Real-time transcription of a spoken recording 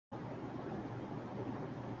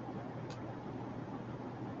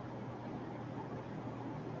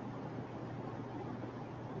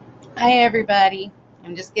Hi, everybody.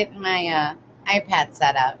 I'm just getting my iPad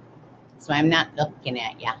set up, so I'm not looking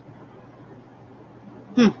at ya.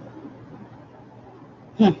 Hmm.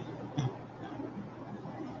 Hmm.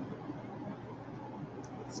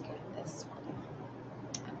 Let's get this one.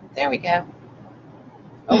 There we go.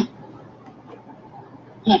 Oh.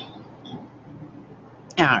 Hmm.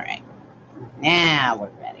 All right. Now we're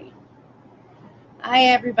ready. Hi,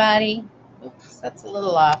 everybody. Oops, that's a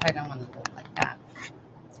little off. I don't want to look like that.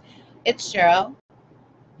 It's Cheryl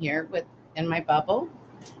here in my bubble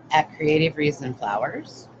at Creative Reason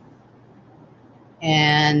Flowers.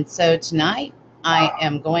 And so tonight I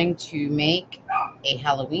am going to make a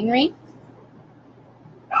Halloween wreath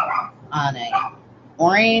on a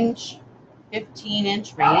orange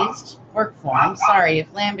 15-inch raised work form. Sorry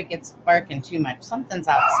if Lambda gets barking too much. Something's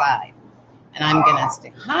outside. And I'm going to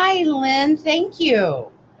stick. Hi, Lynn. Thank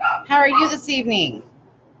you. How are you this evening?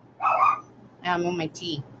 I'm on my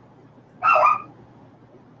tea. I'm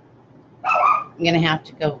going to have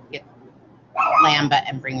to go get Lambda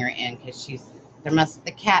and bring her in because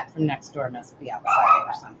the cat from next door must be outside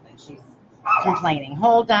or something. She's complaining.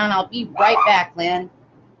 Hold on. I'll be right back, Lynn.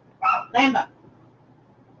 Lambda.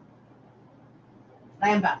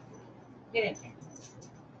 Lambda. Get in here.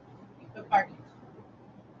 Quit barking.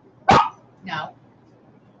 No.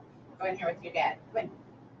 Go in here with your dad. Come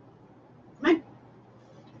on.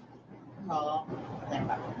 Come on. Oh,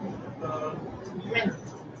 Lambda. Come in.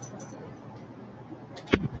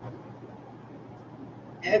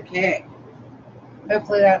 Okay.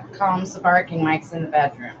 Hopefully that calms the barking. Mike's in the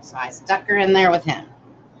bedroom, so I stuck her in there with him.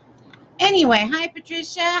 Anyway, hi,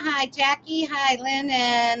 Patricia. Hi, Jackie. Hi, Lynn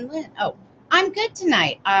and Lynn. Oh, I'm good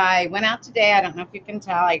tonight. I went out today. I don't know if you can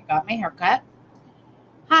tell. I got my hair cut.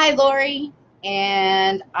 Hi, Lori.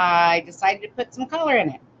 And I decided to put some color in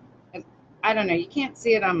it. I don't know. You can't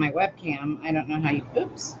see it on my webcam. I don't know how you...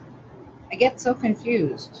 Oops. I get so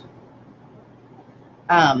confused.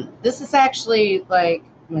 This is actually like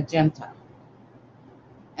magenta.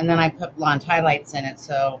 And then I put blonde highlights in it,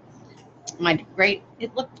 so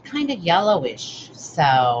it looked kind of yellowish.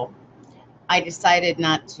 So I decided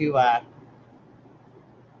not to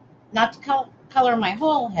color my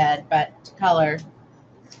whole head, but to color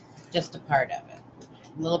just a part of it.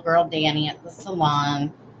 Little girl Danny at the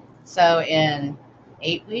salon. So in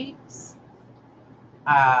 8 weeks,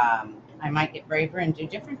 I might get braver and do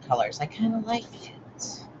different colors. I kind of like it.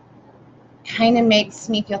 Kind of makes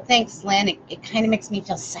me feel, thanks, Lynn. It kind of makes me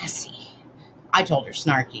feel sassy. I told her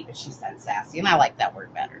snarky, but she said sassy, and I like that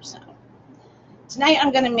word better. So tonight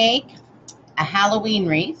I'm going to make a Halloween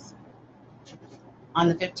wreath on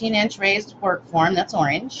the 15-inch raised work form. That's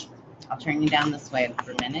orange. I'll turn you down this way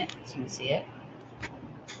for a minute so you can see it.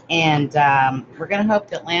 And we're going to hope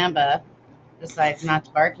that Lamba decides not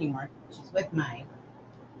to bark anymore. She's with mine.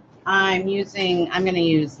 I'm going to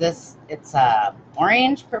use this. It's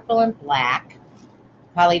orange, purple, and black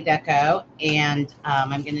poly deco. And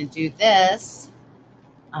I'm going to do this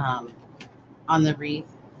on the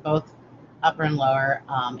wreath, both upper and lower,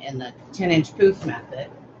 in the 10-inch poof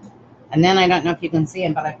method. And then I don't know if you can see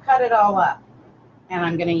them, but I've cut it all up. And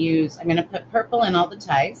I'm going to put purple in all the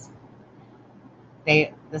ties.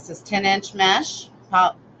 This is 10-inch mesh,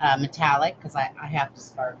 metallic, because I have to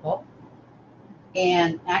sparkle.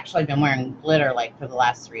 And actually I've been wearing glitter like for the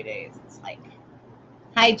last 3 days. It's like,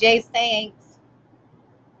 hi, Jace, thanks.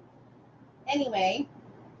 Anyway,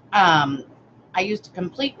 I used a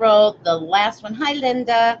complete roll. The last one, hi,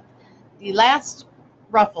 Linda. The last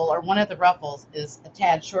ruffle, or one of the ruffles, is a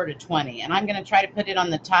tad short of 20. And I'm going to try to put it on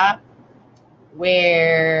the top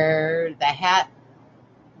where the hat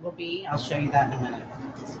will be. I'll show you that in a minute.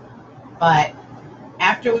 But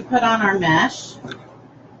after we put on our mesh,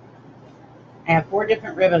 I have 4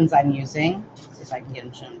 different ribbons I'm using. Let's see if I can get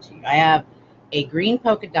them shown to you. I have a green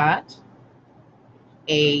polka dot,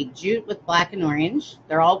 a jute with black and orange.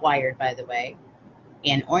 They're all wired, by the way.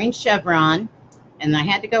 An orange chevron. And I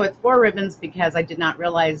had to go with 4 ribbons because I did not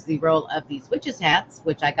realize the roll of these witches' hats,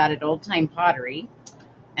 which I got at Old Time Pottery,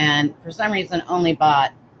 and for some reason only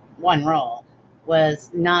bought 1 roll, was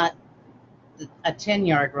not a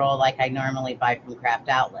 10-yard roll like I normally buy from Craft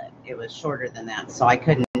Outlet. It was shorter than that, so I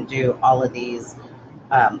couldn't do all of these,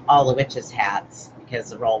 all the witches' hats, because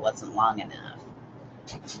the roll wasn't long enough.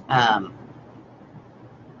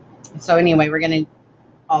 So anyway, we're going to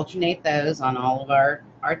alternate those on all of our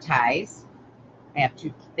ties. I have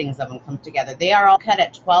 2 things of them come together. They are all cut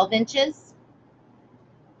at 12 inches.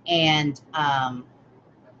 And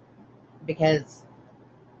because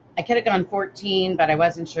I could have gone 14, but I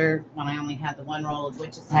wasn't sure when I only had the 1 roll of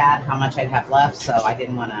witch's hat how much I'd have left, so I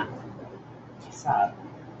didn't want to. So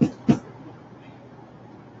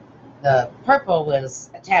The purple was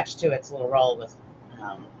attached to its little roll with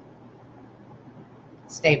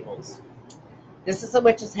staples. This is a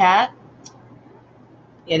witch's hat.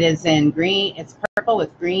 It is in green. It's purple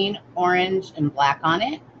with green, orange, and black on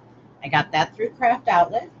it. I got that through Craft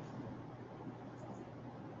Outlet.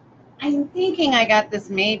 I'm thinking I got this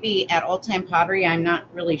maybe at Old Time Pottery. I'm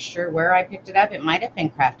not really sure where I picked it up. It might have been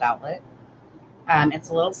Craft Outlet. It's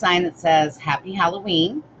a little sign that says Happy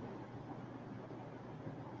Halloween.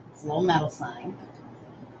 It's a little metal sign.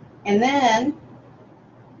 And then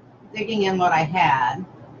digging in what I had,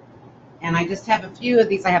 and I just have a few of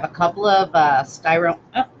these. I have a couple of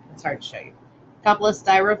it's hard to show you. A couple of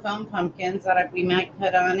styrofoam pumpkins that we might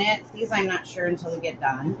put on it. These I'm not sure until we get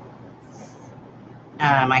done.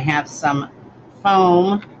 I have some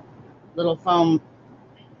foam, little foam.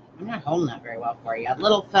 I'm not holding that very well for you. A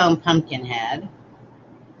little foam pumpkin head.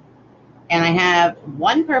 And I have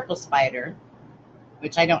one purple spider,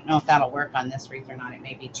 which I don't know if that'll work on this wreath or not. It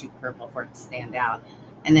may be too purple for it to stand out.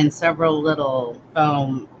 And then several little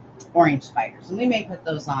foam orange spiders. And we may put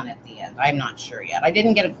those on at the end. I'm not sure yet. I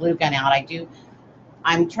didn't get a glue gun out.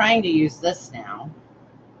 I'm trying to use this now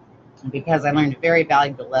because I learned a very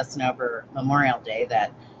valuable lesson over Memorial Day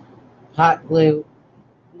that hot glue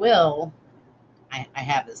will, I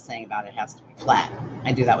have this thing about it has to be flat.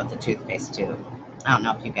 I do that with the toothpaste too. I don't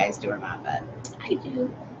know if you guys do or not, but I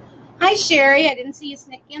do. Hi, Sherry. I didn't see you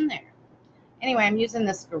sneak in there. Anyway, I'm using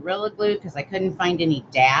this Gorilla Glue because I couldn't find any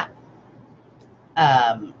DAP.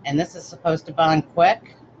 And this is supposed to bond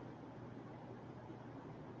quick.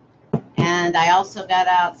 And I also got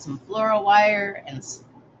out some floral wire and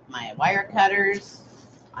my wire cutters.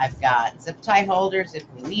 I've got zip tie holders if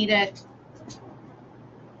we need it.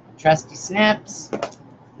 Trusty snips.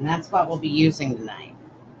 And that's what we'll be using tonight.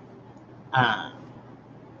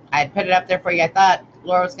 I put it up there for you. I thought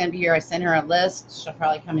Laura was going to be here. I sent her a list. She'll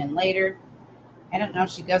probably come in later. I don't know if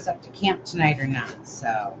she goes up to camp tonight or not,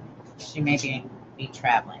 so she may be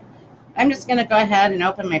traveling. I'm just going to go ahead and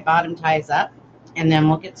open my bottom ties up, and then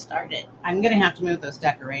we'll get started. I'm going to have to move those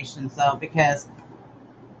decorations, though, because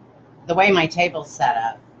the way my table's set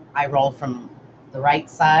up, I roll from the right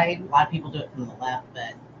side. A lot of people do it from the left,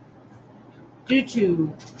 but due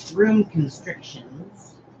to room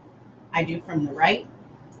constrictions, I do from the right.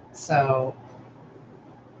 So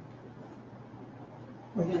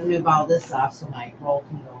we're going to move all this off so my roll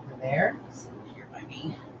can go over there. So here by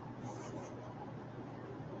me.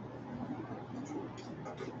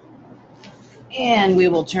 And we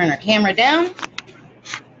will turn our camera down.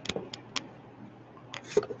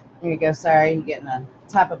 There you go. Sorry, you're getting on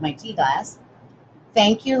top of my tea glass.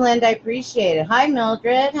 Thank you, Linda. I appreciate it. Hi,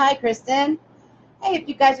 Mildred. Hi, Kristen. Hey, if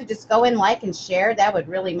you guys would just go and like and share, that would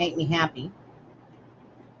really make me happy.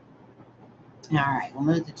 All right, we'll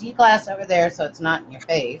move the tea glass over there so it's not in your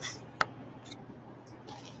face.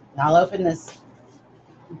 And I'll open this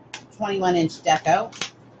 21-inch deco,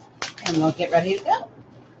 and we'll get ready to go.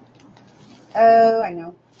 Oh, I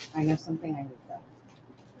know something I need to.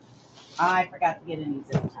 I forgot to get any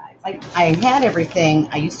zip ties. I had everything.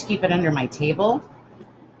 I used to keep it under my table,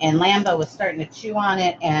 and Lambo was starting to chew on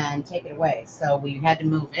it and take it away, so we had to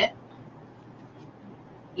move it.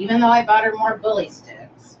 Even though I bought her more bully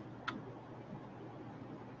sticks.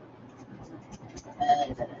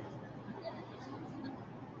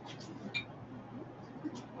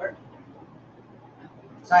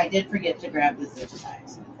 So I did forget to grab the zip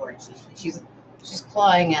ties, unfortunately. She's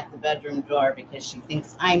clawing at the bedroom door because she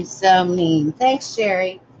thinks I'm so mean. Thanks,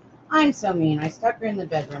 Sherry. I'm so mean. I stuck her in the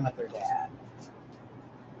bedroom with her dad.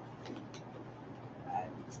 But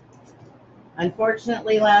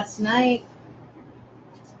unfortunately, last night,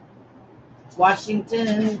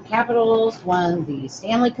 Washington Capitals won the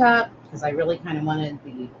Stanley Cup because I really kind of wanted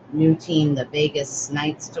the new team, the Vegas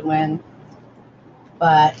Knights, to win.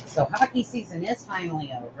 But so hockey season is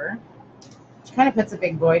finally over, which kind of puts a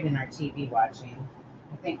big void in our TV watching.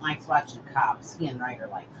 I think Mike's watching Cops. He and Ryder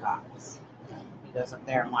like Cops. He goes up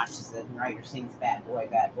there and watches it, and Ryder sings "Bad Boy,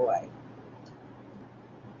 Bad Boy."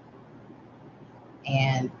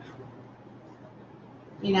 And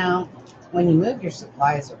you know, when you move your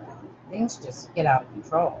supplies around, things just get out of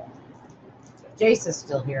control. If Jace is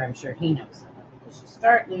still here, I'm sure he knows that, because you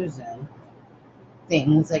start losing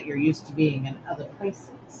things that you're used to being in other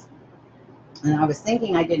places. And I was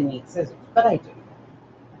thinking I didn't need scissors, but I do.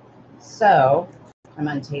 So I'm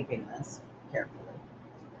untaping this carefully.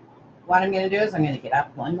 What I'm going to do is I'm going to get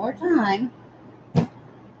up one more time, and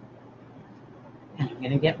I'm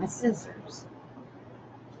going to get my scissors.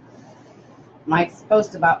 Mike's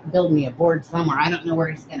supposed to build me a board somewhere. I don't know where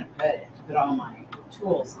he's going to put it, to put all my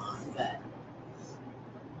tools on, but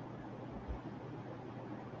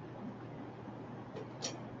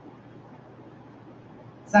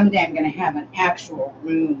Someday I'm going to have an actual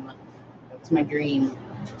room. That's my dream.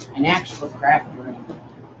 An actual craft room.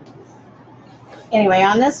 Anyway,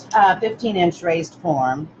 on this 15-inch raised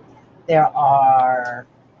form, there are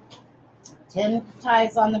 10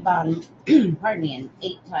 ties on the bottom, pardon me, and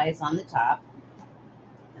 8 ties on the top.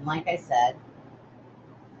 And like I said,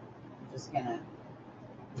 I'm just going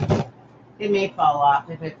to, it may fall off.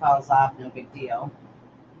 If it falls off, no big deal.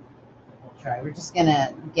 We'll try. We're just going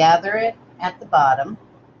to gather it at the bottom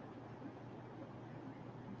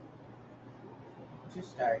to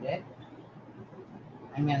start it.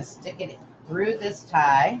 I'm going to stick it through this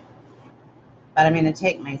tie, but I'm going to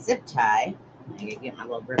take my zip tie. I can get my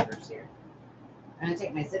little grippers here. I'm going to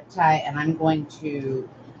take my zip tie and I'm going to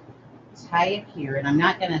tie it here, and I'm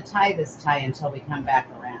not going to tie this tie until we come back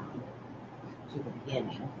around to the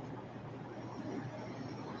beginning.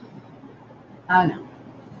 Oh no.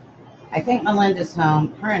 I think Melinda's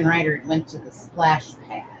home. Her and Ryder went to the splash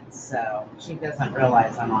pad, so she doesn't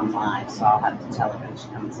realize I'm on live, so I'll have to tell her when she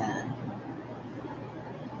comes in.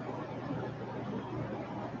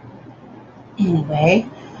 Anyway,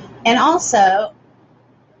 and also,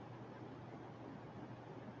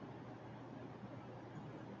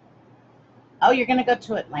 oh, you're going to go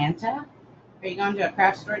to Atlanta? Are you going to a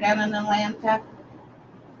craft store down in Atlanta?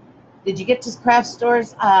 Did you get to craft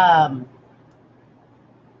stores?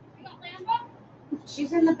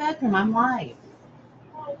 She's in the bedroom. I'm live.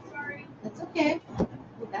 Oh, sorry. That's okay. Ooh,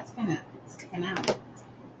 that's kind of sticking out.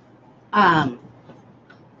 I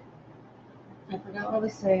forgot what I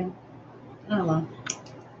was saying. I don't know.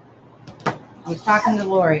 I was talking to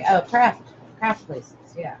Lori. Oh, craft places.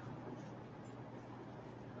 Yeah.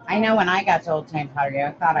 I know when I got to Old Time Pottery,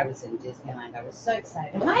 I thought I was in Disneyland. I was so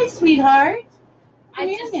excited. Hi, sweetheart. I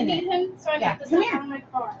just need him, so I got this on my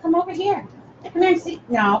car. Come over here. Come here and see.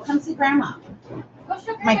 No, come see Grandma. Go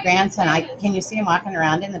show Grandma My grandson. Can you see him walking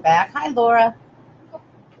around in the back? Hi, Laura.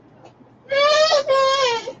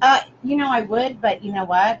 You know, I would, but you know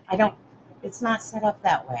what? I don't. It's not set up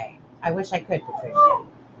that way. I wish I could,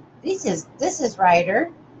 Patricia. This is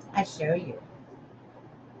Ryder. I show you.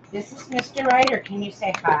 This is Mr. Ryder. Can you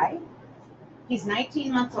say hi? He's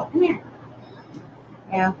 19 months old. Come here.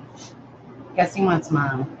 Yeah. Guess he wants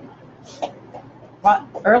mom. Well,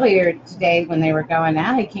 earlier today when they were going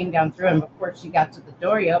out, he came down through, and before she got to the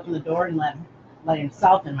door, he opened the door and let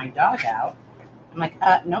himself and my dog out. I'm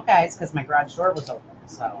like, no, guys, because my garage door was open.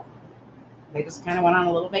 So they just kind of went on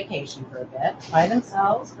a little vacation for a bit by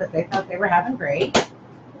themselves, but they thought they were having great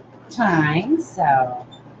time. So,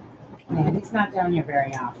 yeah, he's not down here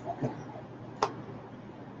very often.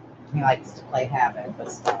 He likes to play havoc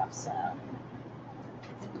with stuff, so.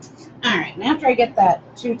 All right, and after I get that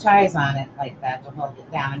 2 ties on it like that to hold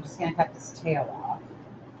it down, I'm just going to cut this tail off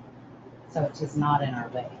so it is not in our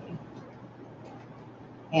way.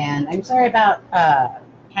 And I'm sorry about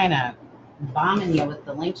kind of bombing you with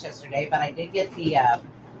the links yesterday, but I did get the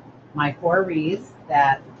my 4 wreaths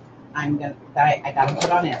that I got to put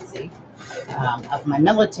on Etsy of my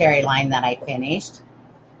military line that I finished.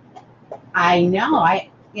 I know,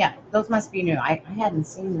 yeah, those must be new. I hadn't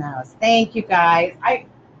seen those. Thank you, guys.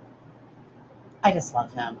 I just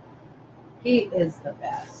love him. He is the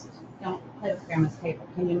best. Don't play with Grandma's paper.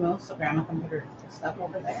 Can you move so Grandma can put her stuff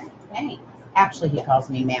over there? Thanks. Actually, he calls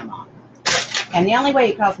me Mama. And the only way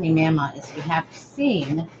he calls me Mama is we have to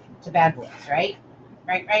sing to Bad Boys, right?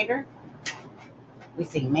 Right, Ryder? We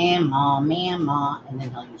sing Mama, Mama, and then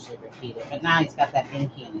he'll usually repeat it. But now he's got that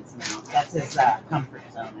binky in his mouth. That's his comfort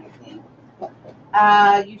zone, I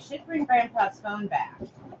think. You should bring Grandpa's phone back.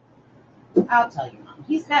 I'll tell you, Mom.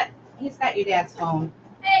 He's got your dad's phone.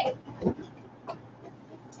 Hey.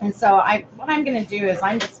 And so what I'm going to do is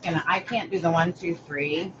I can't do the 1, 2,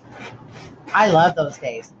 3. I love those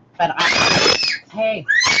days. But hey,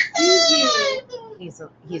 he's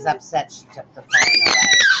upset she took the phone away.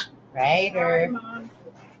 Right? Sorry, Mom.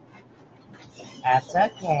 That's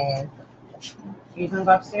okay. You can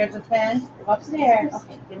go upstairs with Ben? Go upstairs.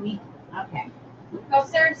 Okay, give me, okay. Go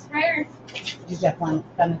upstairs, Ryder. You just one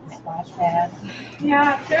done at the splash pad?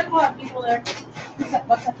 Yeah, there's a lot of people there.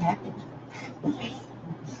 What's the package?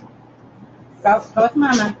 Go with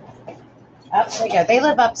Mama. Up there you go. They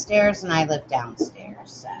live upstairs and I live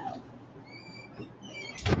downstairs, so.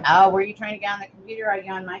 Oh, were you trying to get on the computer? Are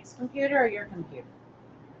you on Mike's computer or your computer?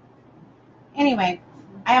 Anyway,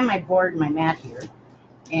 I have my board and my mat here,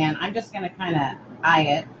 and I'm just going to kind of eye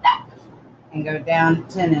it and go down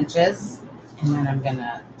 10 inches, and then I'm going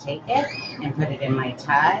to take it and put it in my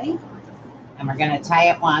tie, and we're going to tie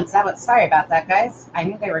it once. Sorry about that, guys. I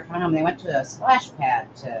knew they were coming home. They went to a splash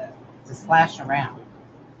pad to splash around.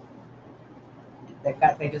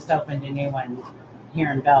 They just opened a new one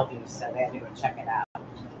here in Bellevue, so they had to go check it out.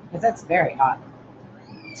 Because it's very hot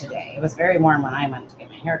today. It was very warm when I went to get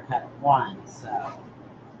my hair cut at 1, so.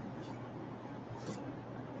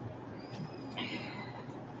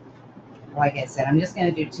 Like I said, I'm just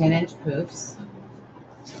going to do 10-inch poofs.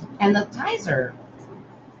 And the ties are,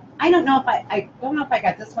 I don't know if I don't know if I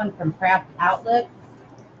got this one from Craft Outlet,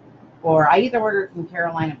 or I either ordered from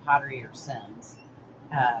Carolina Pottery or Sims.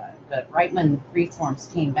 But right when Wreath Forms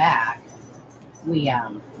came back,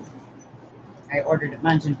 I ordered a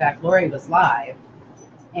bunch. In fact, Lori was live.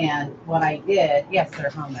 And what I did, yes, they're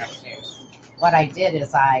home upstairs. What I did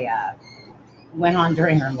is I went on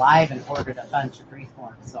during her live and ordered a bunch of Wreath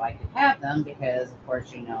Forms so I could have them because, of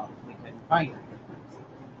course, you know, we couldn't find them.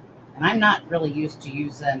 And I'm not really used to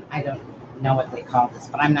using, I don't know what they call this,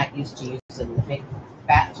 but I'm not used to using the big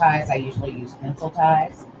fat ties. I usually use pencil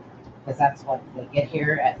ties because that's what they get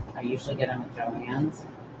here. I usually get them at Joann's.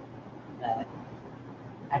 But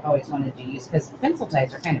I've always wanted to use, because pencil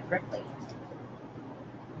ties are kind of prickly.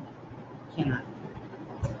 Cannot.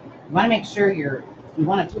 You want to make sure you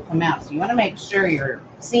want to flip them out. So you want to make sure your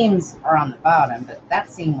seams are on the bottom, but that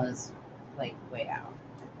seam was like way out.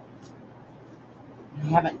 I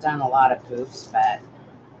haven't done a lot of poofs, but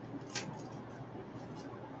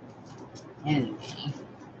anyway.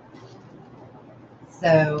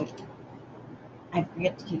 So I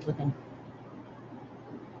forget to keep looking.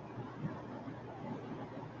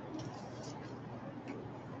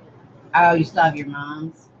 Oh, you still have your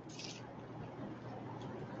mom's?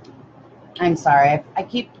 I'm sorry.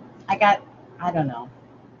 I don't know.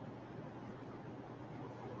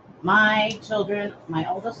 My children, my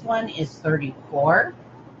oldest one is 34,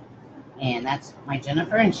 and that's my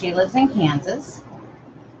Jennifer, and she lives in Kansas.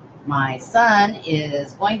 My son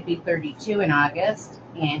is going to be 32 in August,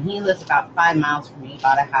 and he lives about 5 miles from me,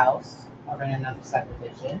 bought a house over in another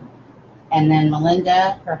subdivision. And then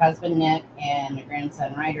Melinda, her husband Nick, and my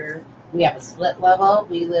grandson Ryder, we have a split level.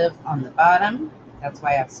 We live on the bottom. That's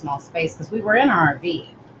why I have small space, because we were in our RV,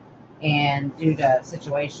 and due to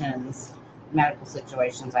situations, medical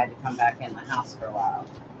situations, I had to come back in the house for a while.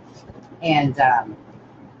 And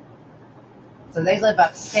so they live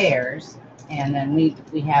upstairs, and then we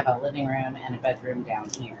have a living room and a bedroom down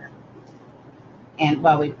here. And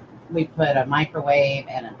well, we put a microwave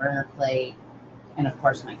and a burner plate, and of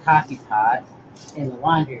course my coffee pot in the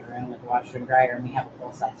laundry room with the washer and dryer, and we have a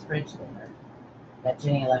full-size fridge there that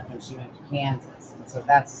Jenny left when she went to Kansas. And so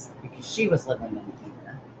that's because she was living in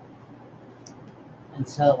here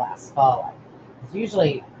until last fall. Because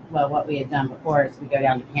usually, well, what we had done before is we go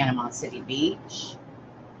down to Panama City Beach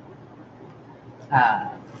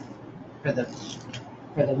for the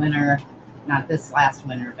winter, not this last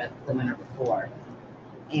winter, but the winter before.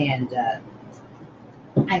 And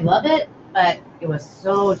I love it, but it was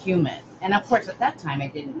so humid. And of course, at that time, I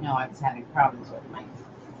didn't know I was having problems with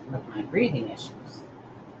my breathing issues.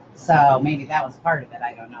 So maybe that was part of it.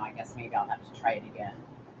 I don't know. I guess maybe I'll have to try it again.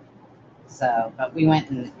 So, but we went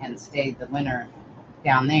and stayed the winter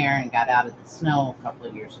down there and got out of the snow a couple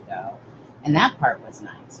of years ago. And that part was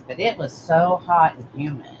nice. But it was so hot and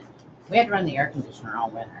humid. We had to run the air conditioner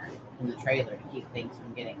all winter in the trailer to keep things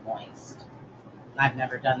from getting moist. I've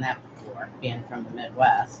never done that before, being from the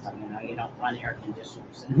Midwest. You know, you don't run air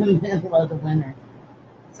conditioners in the middle of the winter.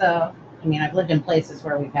 So, I mean, I've lived in places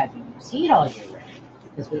where we've had to use heat all year round,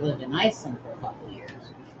 because we lived in Iceland for a couple of years.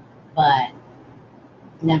 But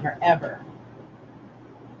never, ever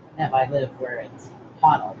have I lived where it's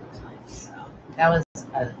hot all the time. So that was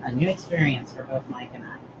a new experience for both Mike and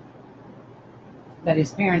I. But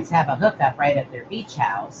his parents have a hookup right at their beach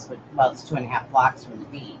house. Well, it's 2.5 blocks from the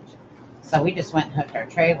beach. So we just went and hooked our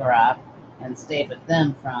trailer up and stayed with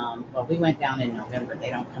them well, we went down in November. They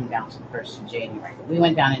don't come down until the 1st of January. But we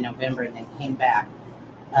went down in November and then came back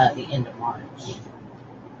the end of March,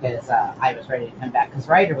 because I was ready to come back, because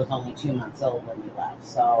Ryder was only 2 months old when we left.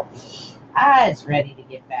 So I was ready to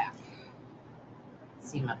get back,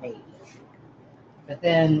 see my baby. But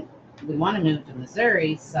then we want to move to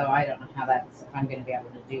Missouri, so I don't know if I'm going to be able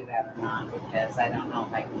to do that or not, because I don't know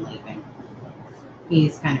if I can leave him.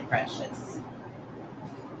 He's kind of precious.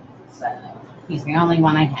 So he's the only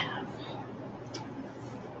one I have.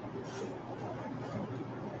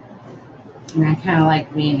 And I kind of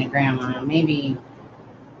like being a grandma. Maybe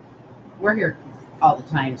we're here all the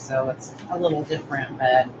time, so it's a little different,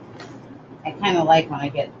 but I kind of like when I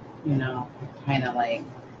get, you know, kind of like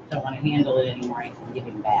don't want to handle it anymore, I can give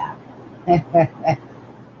him back.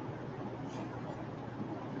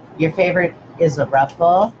 Your favorite is a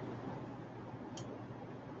ruffle?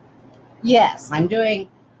 Yes, I'm doing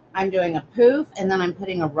a poof, and then I'm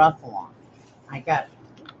putting a ruffle on. I got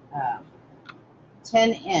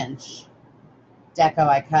 10-inch deco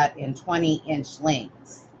I cut in 20-inch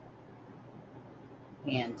lengths.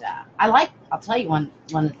 And I'll tell you one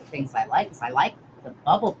of the things I like is I like the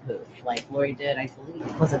bubble poof, like Lori did, I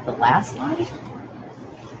believe. Was it the last line?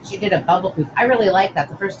 She did a bubble poof. I really like that.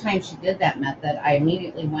 The first time she did that method, I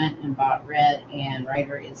immediately went and bought red, and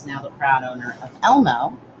Ryder is now the proud owner of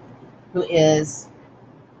Elmo, who is,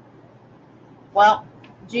 well,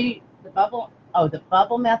 the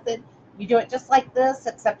bubble method, you do it just like this,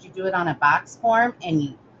 except you do it on a box form, and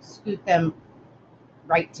you scoot them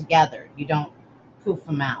right together. You don't poof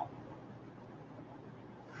them out.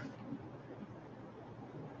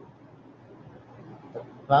 The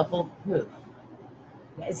bubble poof.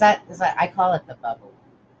 Is that I call it the bubble.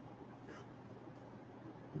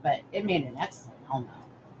 But it made an excellent Elmo.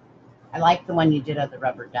 I like the one you did of the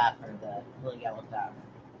rubber duck or the little yellow duck.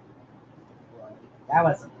 That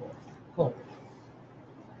was a cool.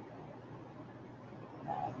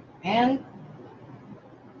 And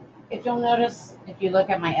if you'll notice, if you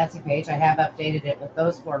look at my Etsy page, I have updated it with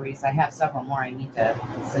those 4 wreaths. I have several more I need to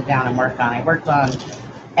sit down and work on. I worked on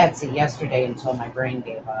Etsy yesterday until my brain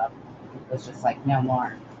gave up. It was just like, no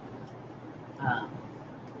more.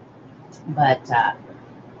 But I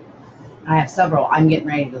have several. I'm getting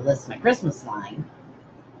ready to list my Christmas line.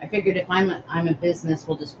 I figured if I'm a business,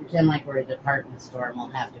 we'll just pretend like we're a department store and we'll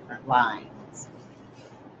have different lines.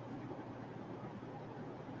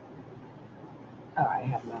 Oh, I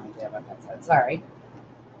have no idea what that said. Sorry.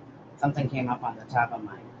 Something came up on the top of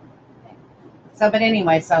my thing. So, but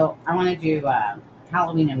anyway, so I want to do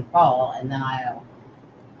Halloween and fall, and then I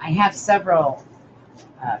have several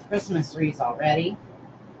Christmas wreaths already,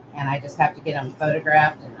 and I just have to get them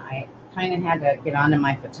photographed, and I kind of had to get onto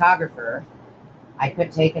my photographer. I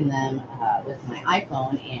quit taking them with my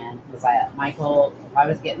iPhone, and Michael, if I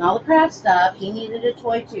was getting all the craft stuff, he needed a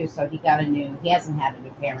toy too, so he hasn't had a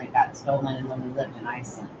new camera. It got stolen when we lived in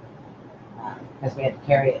Iceland, because we had to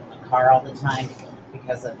carry it in the car all the time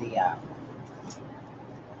because of the,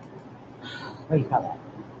 what do you call that?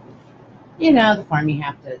 You know, the form you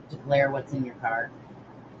have to declare what's in your car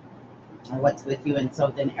or what's with you, and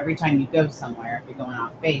so then every time you go somewhere, if you're going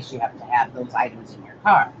off base, you have to have those items in your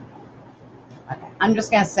car. Okay, I'm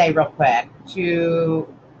just going to say real quick to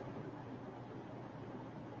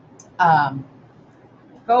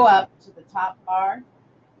go up to the top bar.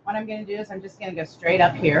 What I'm going to do is I'm just going to go straight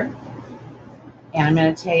up here, and I'm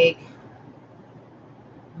going to take,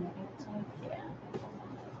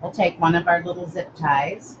 we'll take one of our little zip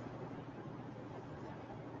ties,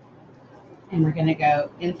 and we're going to go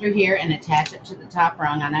in through here and attach it to the top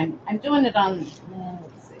rung. And I'm doing it on,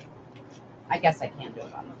 let's see. I guess I can't do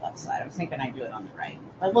it on the left side. I was thinking I'd do it on the right,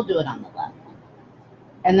 but we'll do it on the left.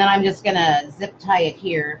 And then I'm just going to zip tie it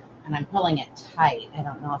here, and I'm pulling it tight. I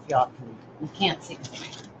don't know if you can't see.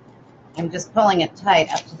 I'm just pulling it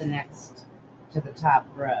tight up to the top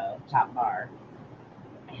row, top bar.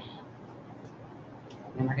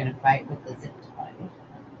 And we're going to fight with the zip tie.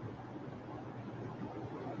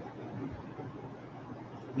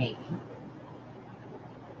 Maybe.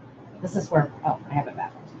 This is where, I have it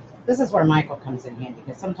backwards. This is where Michael comes in handy,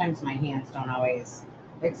 because sometimes my hands don't always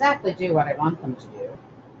exactly do what I want them to do.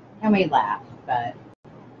 And we laugh, but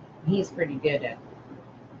he's pretty good at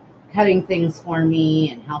cutting things for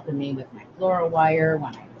me and helping me with my floral wire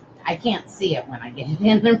when I can't see it when I get it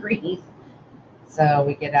in the wreath. So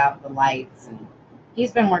we get out the lights, and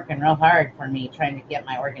he's been working real hard for me trying to get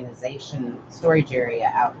my organization storage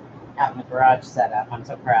area out in the garage set up. I'm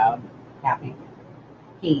so proud, happy.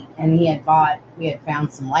 We had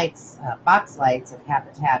found some lights, box lights of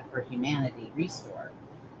Habitat for Humanity Restore,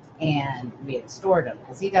 and we had stored them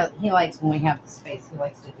because he likes, when we have the space, he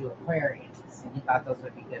likes to do aquariums, and he thought those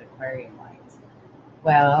would be good aquarium lights.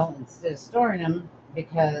 Well, instead of storing them,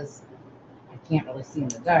 because I can't really see in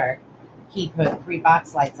the dark, he put 3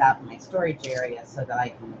 box lights out in my storage area so that I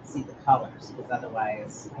can see the colors, because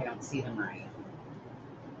otherwise I don't see them right.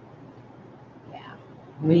 Yeah,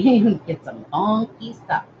 we get some funky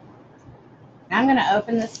stuff. Now I'm going to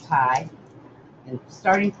open this tie, and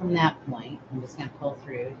starting from that point, I'm just going to pull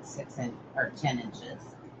through 10 inches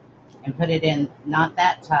and put it in, not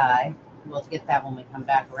that tie. We'll get that when we come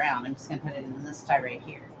back around. I'm just going to put it in this tie right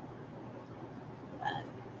here.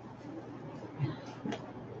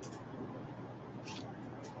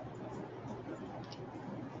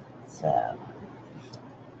 So,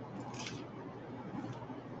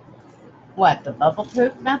 what, the bubble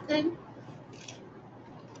proof method?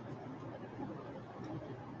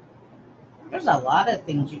 There's a lot of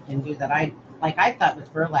things you can do that I thought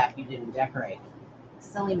with burlap you didn't decorate.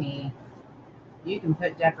 Silly me. You can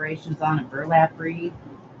put decorations on a burlap wreath.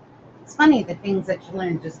 It's funny the things that you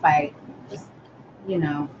learn just by you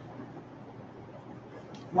know,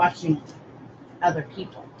 watching other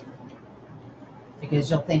people. Because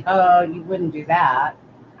you'll think, oh, you wouldn't do that.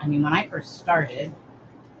 I mean, when I first started,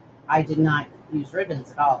 I did not use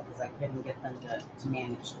ribbons at all because I couldn't get them to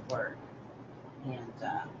manage to work. And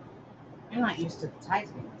I'm not used to the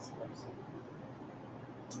ties being this close.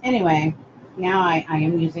 Anyway, now I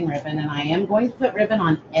am using ribbon, and I am going to put ribbon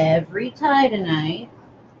on every tie tonight.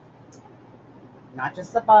 Not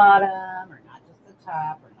just the bottom, or not just the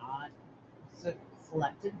top, or not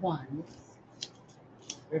selected ones.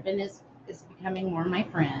 Ribbon is becoming more my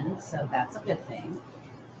friend, so that's a good thing.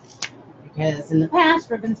 Because in the past,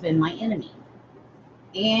 ribbon's been my enemy.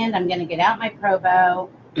 And I'm going to get out my Pro Bow,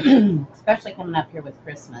 especially coming up here with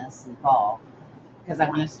Christmas and fall, because I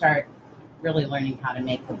want to start really learning how to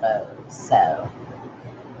make the bows. So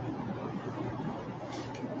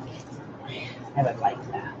I would like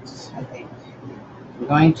that, I think. I'm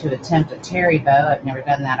going to attempt a terry bow. I've never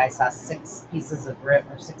done that. I saw 6 pieces of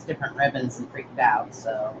 6 different ribbons and freaked out.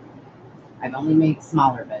 So I've only made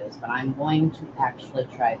smaller bows, but I'm going to actually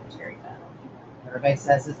try the terry bow. Everybody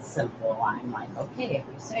says it's simple. I'm like, okay, if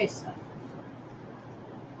you say so. I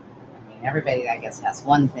mean, everybody, I guess, has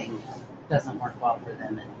one thing that doesn't work well for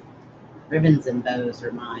them, and ribbons and bows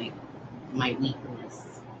are my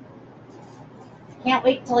weakness. Can't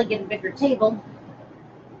wait till I get a bigger table.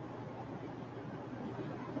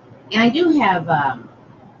 And I do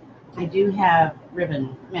have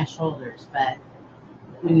ribbon mesh holders, but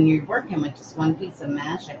when you're working with just one piece of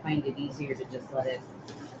mesh, I find it easier to just let it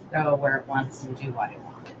go where it wants and do what it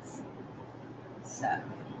wants. So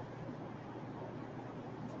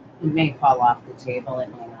it may fall off the table, it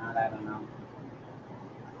may not, I don't know.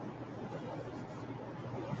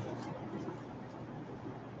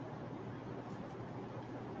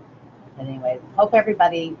 Anyway, hope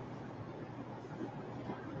everybody,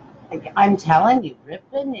 I'm telling you,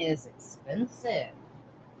 ribbon is expensive.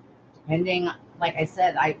 Depending, like I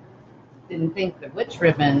said, I didn't think the witch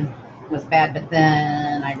ribbon was bad, but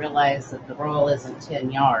then I realized that the roll isn't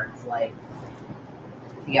 10 yards like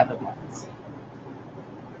the other ones.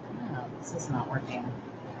 Oh, this is not working.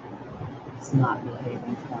 It's not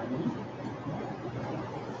behaving for me.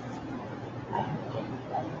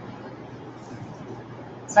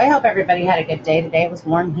 So I hope everybody had a good day. Today it was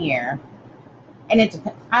warm here. And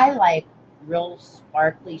I like real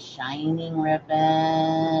sparkly, shining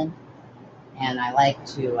ribbon. And I like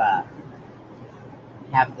to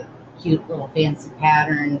have the cute little fancy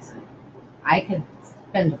patterns. I could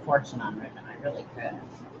spend a fortune on ribbon. I really could.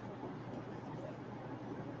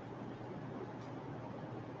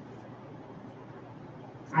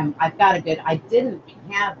 I've got a good, I didn't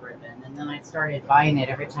have ribbon, and then I started buying it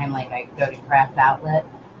every time, like I go to Craft Outlet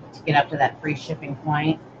to get up to that free shipping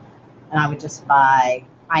point, and I would just buy,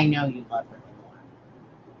 I know you love ribbon more.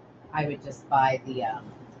 I would just buy the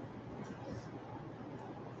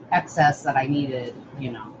excess that I needed,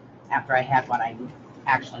 you know, after I had what I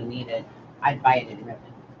actually needed, I'd buy it in ribbon.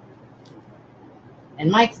 And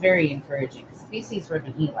Mike's very encouraging, because if he sees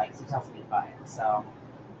ribbon he likes, he tells me to buy it, so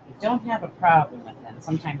I don't have a problem with them.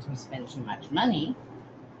 Sometimes we spend too much money,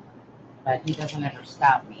 but he doesn't ever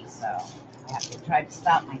stop me, so I have to try to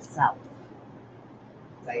stop myself.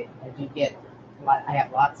 I do get, I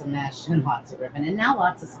have lots of mesh and lots of ribbon, and now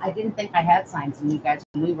lots of, I didn't think I had signs, and you guys,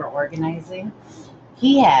 when we were organizing,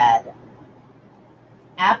 he had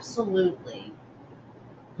absolutely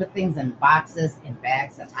put things in boxes and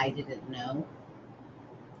bags that I didn't know,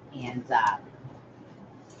 and I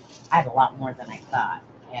have a lot more than I thought.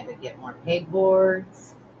 I had to get more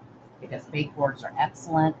pegboards, because pegboards are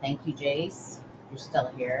excellent. Thank you, Jace. You're still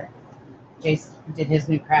here. Jace did his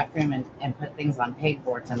new craft room and put things on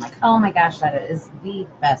pegboards. I'm like, oh my gosh, that is the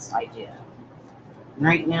best idea. And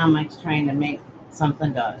right now, Mike's trying to make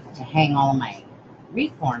something to hang all my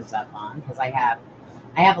wreath forms up on, because I have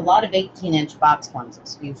a lot of 18-inch box forms.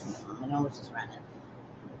 Excuse me, my nose is running.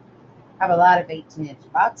 I have a lot of 18-inch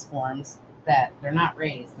box forms that they're not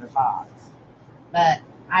raised, they're box. But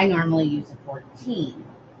I normally use a 14.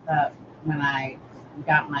 But when I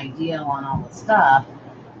got my deal on all the stuff,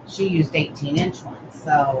 she used 18-inch ones.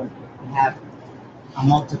 So I have a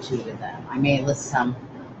multitude of them. I may list some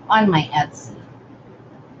on my Etsy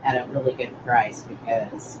at a really good price,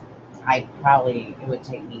 because it would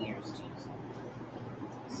take me years to use them.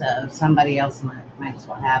 So somebody else might as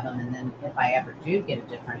well have them, and then if I ever do get a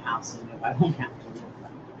different house and move, I won't have to move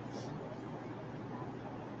them.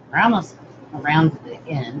 We're almost around to the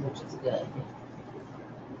end, which is good.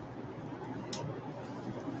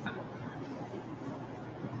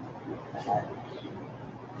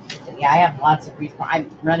 Yeah, I have lots of wreath form. I'm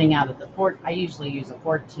running out of the I usually use a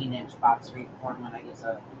 14-inch box wreath form when I use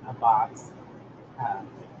a box, a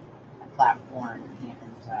platform, and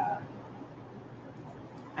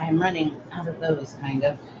I am running out of those kind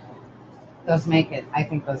of. Those make it, I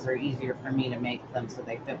think those are easier for me to make them so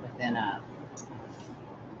they fit within a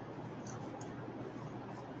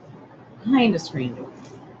kind of screen door.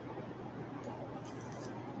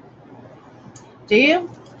 Do you?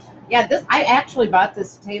 Yeah, I actually bought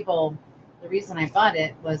this table. The reason I bought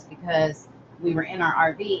it was because we were in our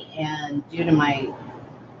RV, and due to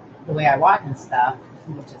the way I walk and stuff,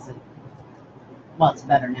 which isn't, well, it's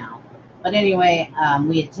better now. But anyway,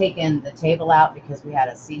 we had taken the table out because we had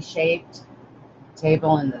a C-shaped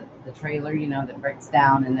table in the trailer, you know, that breaks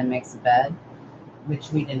down and then makes a bed,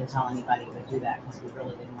 which we didn't tell anybody to do that because we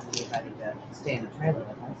really didn't want anybody to stay in the trailer with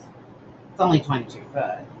us. It's only 22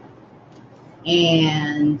 foot.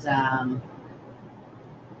 And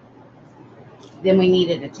then we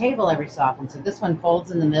needed a table every so often. So this one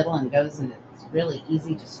folds in the middle and goes, and it's really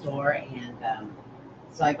easy to store. And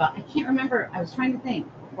so I can't remember, I was trying to think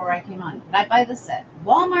before I came on. Did I buy this at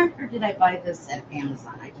Walmart or did I buy this at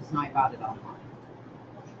Amazon? I just know I bought it online.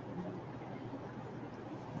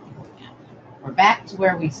 We're back to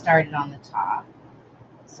where we started on the top.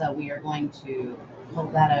 So we are going to pull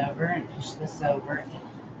that over and push this over and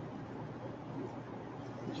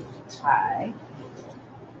tie.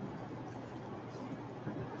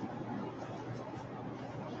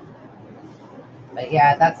 But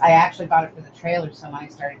yeah, I actually bought it for the trailer. So when I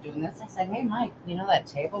started doing this, I said, "Hey, Mike, you know that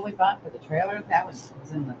table we bought for the trailer? That was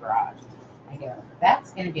in the garage." I go,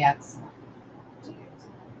 "That's going to be excellent to use."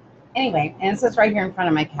 Anyway, and it sits right here in front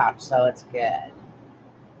of my couch, so it's good.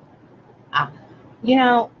 You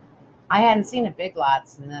know, I hadn't seen a Big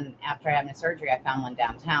Lots, and then after I had my surgery, I found one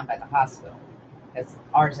downtown by the hospital because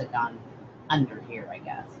ours had gone under here, I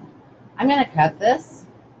guess. I'm going to cut this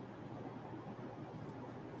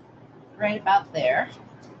right about there.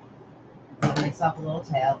 Give myself a little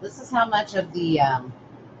tail. This is how much of the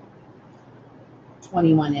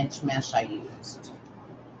 21-inch mesh I used.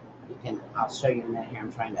 I'll show you in a minute here.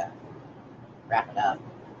 I'm trying to wrap it up.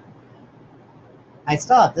 I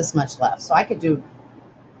still have this much left, so I could do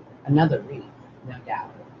another wreath, no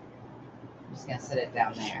doubt. I'm just going to sit it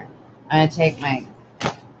down there. I'm going to take my...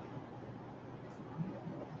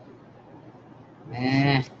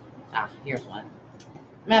 here's one.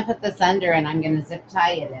 I'm going to put this under, and I'm going to zip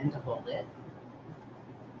tie it in to hold it.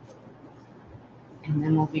 And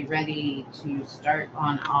then we'll be ready to start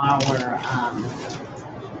on our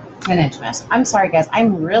 10-inch mesh. I'm sorry, guys.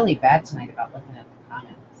 I'm really bad tonight about looking at the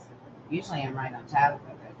comments. Usually I'm right on top of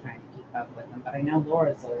it, trying to keep up with them. But I know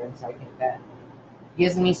Laura's there, and so I think that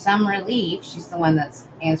gives me some relief. She's the one that's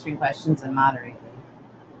answering questions and moderating.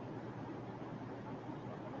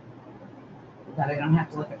 That I don't have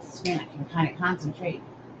to look at the screen. I can kind of concentrate.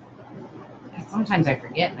 Sometimes I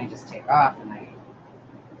forget and I just take off and I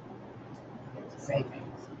get to say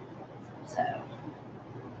things. So.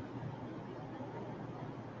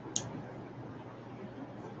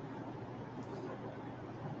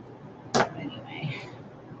 Anyway,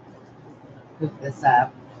 hoop this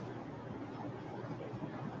up.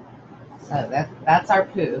 So that's our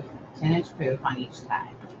poof, 10-inch poof on each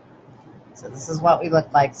side. So this is what we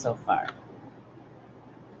look like so far.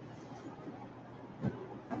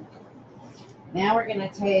 Now we're going to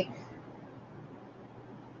take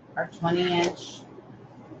our 20-inch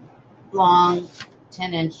long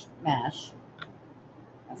 10-inch mesh.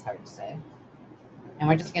 That's hard to say. And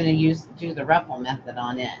we're just going to do the ruffle method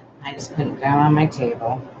on it. I just put it down on my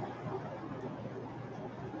table.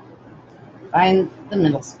 Find the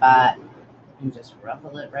middle spot and just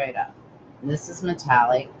ruffle it right up. And this is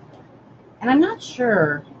metallic. And I'm not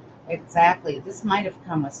sure exactly. This might have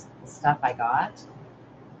come with the stuff I got,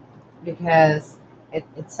 because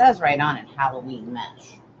it says right on it, Halloween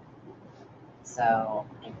mesh. So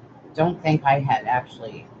I don't think I had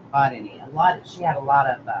actually bought any. She had a lot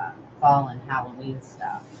of fall and Halloween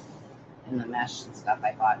stuff in the mesh and stuff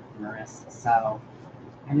I bought from Marissa. So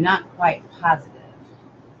I'm not quite positive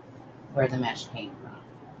where the mesh came from.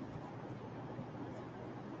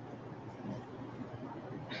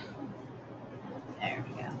 There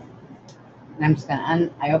we go. And I'm just going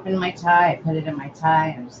to, I open my tie, I put it in my tie,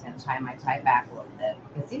 and I'm just going to tie my tie back a little bit,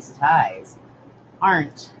 because these ties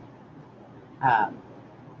aren't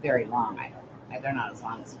very long. They're not as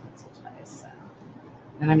long as pencil ties. So.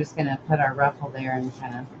 Then I'm just going to put our ruffle there and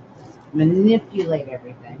kind of manipulate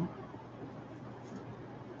everything.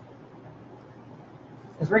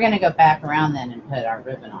 Because we're going to go back around then and put our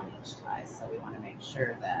ribbon on each tie, so we want to make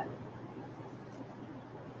sure that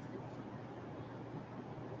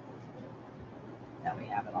that we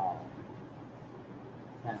have it all.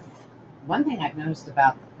 So, one thing I've noticed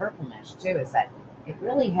about the purple mesh too is that it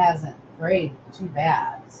really hasn't frayed too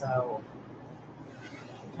bad, so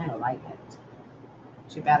I kind of like it.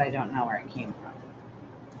 Too bad I don't know where it came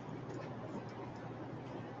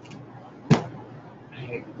from.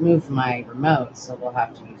 I moved my remote, so we'll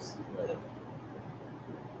have to use glue.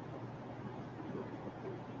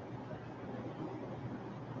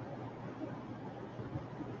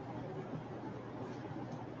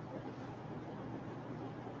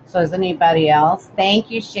 So is anybody else?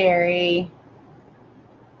 Thank you, Sherry.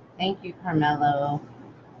 Thank you, Carmelo.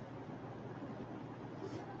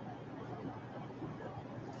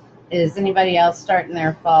 Is anybody else starting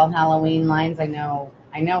their fall Halloween lines? I know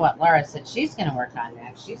what Laura said she's going to work on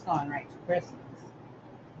next. She's going right to Christmas.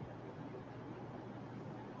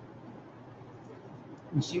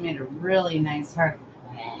 And she made a really nice Harley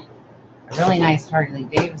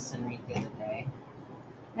Davidson wreath the other day.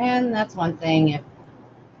 And that's one thing, if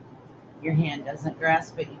your hand doesn't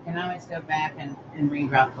grasp it, you can always go back and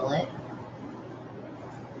re-ruffle it.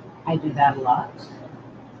 I do that a lot.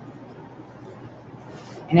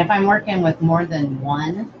 And if I'm working with more than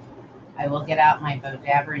one, I will get out my bow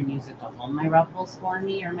dabber and use it to hold my ruffles for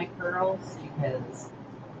me or my curls, because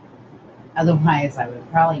otherwise I would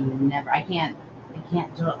probably never, I can't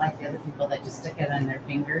do it like the other people that just stick it on their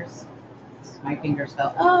fingers. My fingers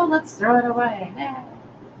go, oh, let's throw it away.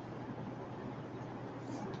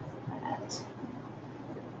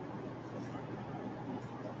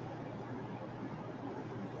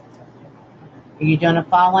 Are you doing a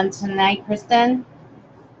fall one tonight, Kristen?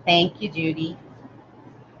 Thank you, Judy.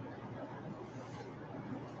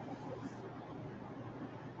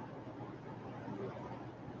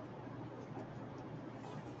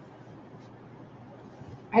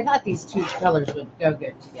 I thought these two colors would go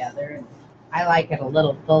good together. I like it a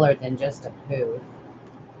little fuller than just a poo.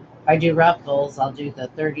 If I do ruffles, I'll do the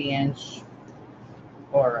 30-inch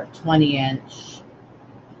or a 20-inch.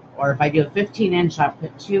 Or if I do a 15-inch, I'll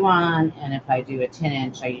put 2 on. And if I do a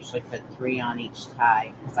 10-inch, I usually put 3 on each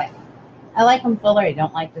tie. Because I like them fuller. I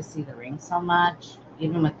don't like to see the ring so much.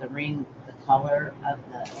 Even with the ring, the color of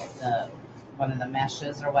the one of the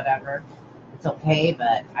meshes or whatever, it's okay,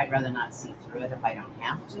 but I'd rather not see through it if I don't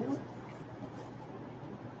have to.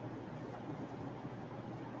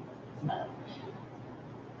 But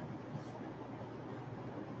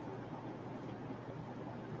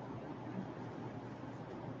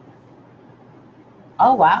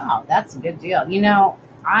oh, wow, that's a good deal. You know,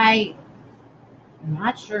 I'm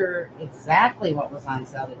not sure exactly what was on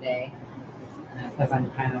sale today, because I'm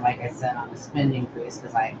kind of, like I said, on a spending cruise,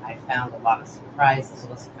 because I found a lot of surprises. It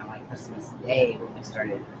was kind of like Christmas Day when we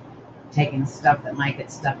started taking stuff that might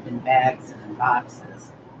get stuffed in bags and in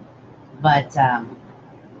boxes. But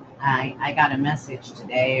I got a message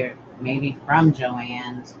today, or maybe from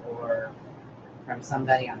Joann's or from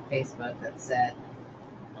somebody on Facebook, that said,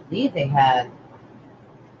 I believe they had,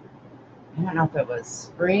 I don't know if it was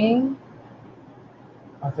spring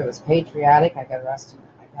or if it was patriotic. I got arrested.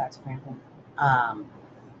 My back's cramping.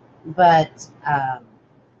 But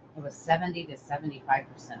it was 70 to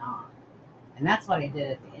 75% off. And that's what I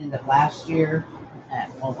did at the end of last year,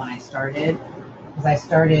 when I started. Because I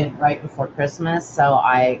started right before Christmas, so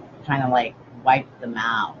I kind of like wiped them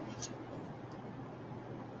out.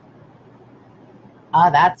 Oh,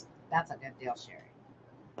 that's a good deal, Sherry.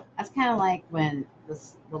 That's kind of like when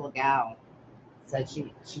this little gal said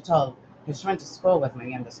she told, because she went to school with my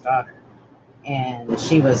youngest daughter, and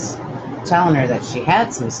she was telling her that she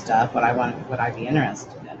had some stuff, but would I be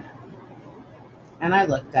interested in it? And I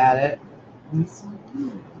looked at it, and I said,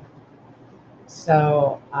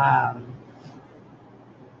 So,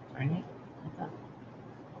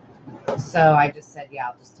 so I just said, yeah,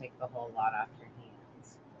 I'll just take the whole lot off your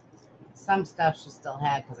hands. Some stuff she still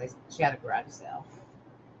had, because she had a garage sale.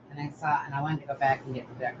 And I wanted to go back and get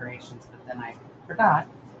the decorations, but then I forgot.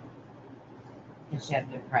 And she had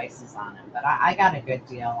good prices on them. But I got a good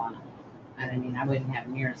deal on them. And I mean, I wouldn't have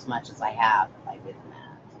near as much as I have if I did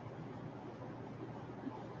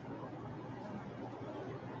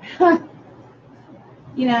that.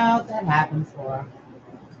 You know, that happens for.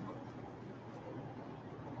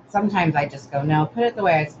 Sometimes I just go, no, put it the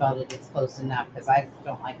way I spelled it. It's close enough, because I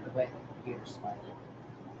don't like the way the computer spelled it.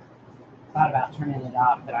 Thought about turning it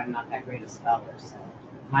off, but I'm not that great a speller, so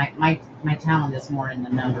my talent is more in the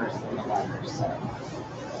numbers than the letters. So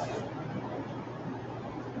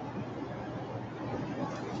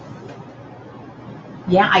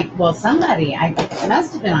yeah, somebody, it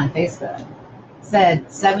must have been on Facebook,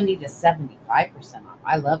 said 70 to 75% off.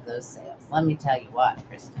 I love those sales. Let me tell you what,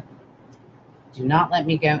 Kristen. Do not let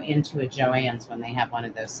me go into a Joann's when they have one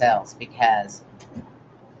of those sales because,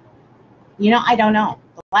 I don't know.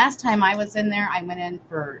 The last time I was in there, I went in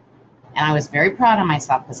and I was very proud of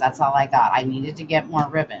myself because that's all I got. I needed to get more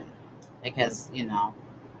ribbon because,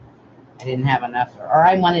 I didn't have enough, or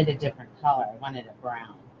I wanted a different color. I wanted a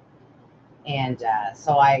brown. And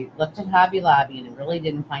so I looked at Hobby Lobby and really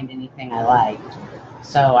didn't find anything I liked.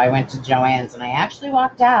 So I went to Joann's and I actually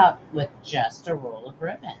walked out with just a roll of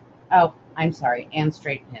ribbon. Oh, I'm sorry, and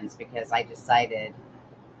straight pins because I decided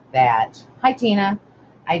that, hi Tina,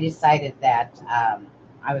 I decided that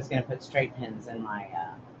I was going to put straight pins in my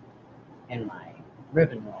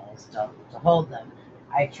ribbon rolls to hold them.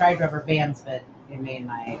 I tried rubber bands, but it made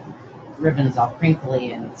my ribbons all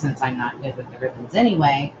crinkly, and since I'm not good with the ribbons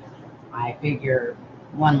anyway, I figure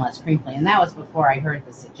one less crinkly. And that was before I heard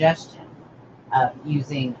the suggestion of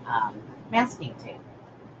using masking tape,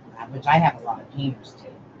 which I have a lot of painters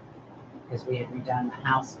tape because we had redone the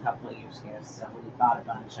house a couple of years ago, so we bought a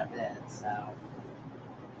bunch of it. So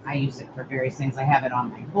I use it for various things. I have it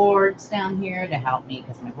on my boards down here to help me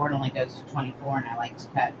because my board only goes to 24 and I like to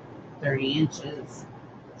cut 30 inches.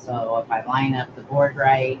 So if I line up the board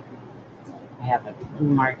right, I have a blue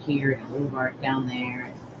mark here and a blue mark down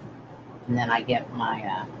there. And then I get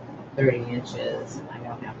my 30 inches and I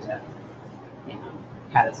don't have to,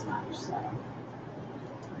 cut as much. So,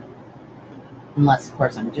 unless, of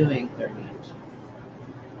course, I'm doing 30 inches.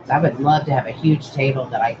 So I would love to have a huge table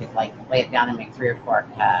that I could lay it down and make 3 or 4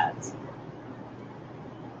 cuts.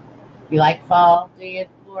 You like fall, do you,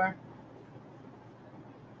 Laura?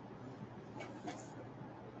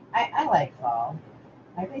 I like fall.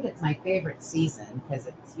 I think it's my favorite season because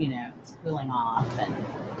it's, it's cooling off and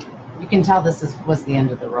you can tell this was the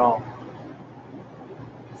end of the roll.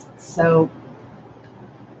 So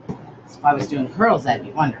if I was doing curls, that'd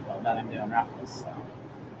be wonderful, but I'm doing ruffles, so.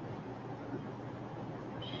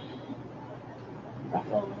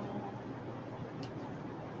 Ruffle.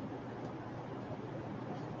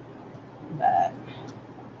 But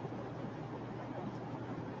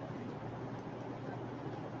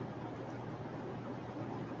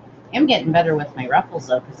I'm getting better with my ruffles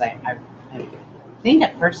though, because I think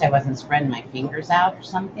at first I wasn't spreading my fingers out or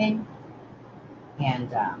something,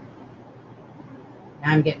 and now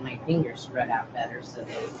I'm getting my fingers spread out better so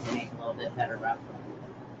they can make a little bit better ruffle.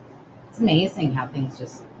 It's amazing how things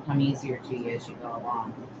just come easier to you as you go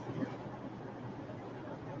along.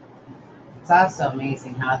 It's also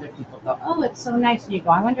amazing how other people go, oh, it's so nice, and you go,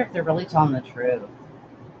 I wonder if they're really telling the truth.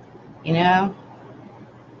 You're like,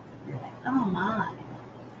 oh my.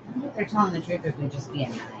 I wonder if they're telling the truth or if they're just being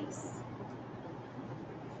nice.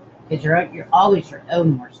 Because you're always your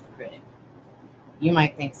own worst critic. You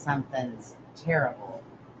might think something's terrible,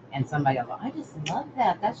 and somebody will go, I just love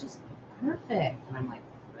that. That's just perfect. And I'm like,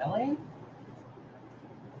 really?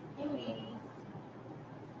 Hey.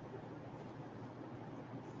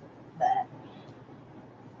 But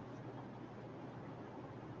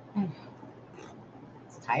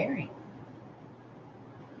it's tiring.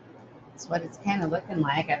 It's what it's kind of looking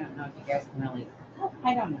like. I don't know if you guys can really,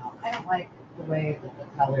 I don't know. I don't like the way that the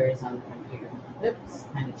color is on the computer. Oops,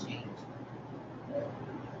 kind of changed.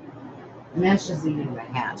 And that's just eating the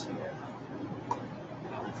hat here.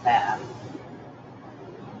 What's that?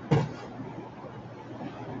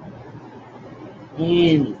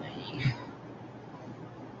 Anyway.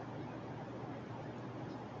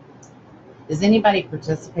 Is anybody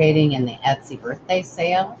participating in the Etsy birthday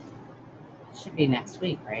sale? It should be next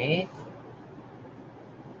week, right?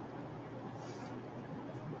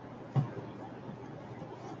 I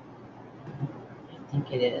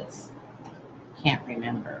think it is. Can't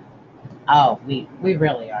remember. Oh, we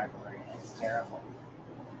really are, Gloria. It's terrible.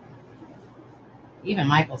 Even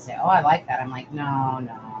Michael say, oh, I like that. I'm like, no,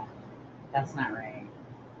 that's not right.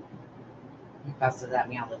 He fusses at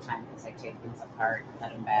me all the time because I take things apart and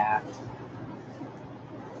put them back.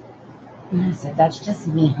 And I said, that's just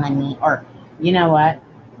me, honey. Or, you know what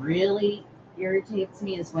really irritates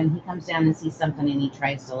me is when he comes down and sees something and he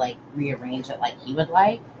tries to, like, rearrange it like he would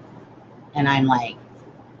like. And I'm like,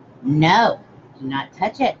 no, do not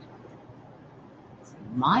touch it. It's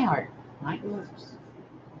my art, not yours.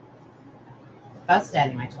 I fussed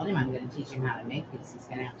at him. I told him I'm going to teach him how to make these. He's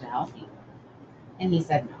going to have to help me. And he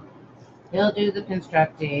said no. He'll do the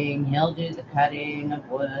constructing. He'll do the cutting of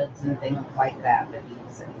woods and things like that. But he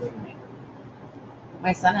said he wouldn't make them.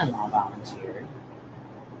 My son-in-law volunteered.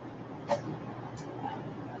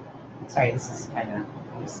 Sorry, this is kind of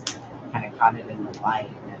caught it in the light.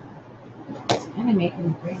 It's kind of making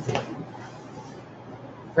me crazy.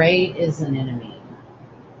 Gray is an enemy.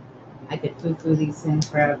 I could poo-poo these things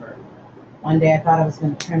forever. One day I thought I was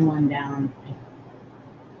going to trim one down. I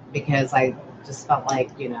because I just felt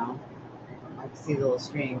like, I could see the little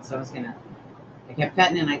string. So I kept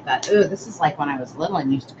cutting and I thought, oh, this is like when I was little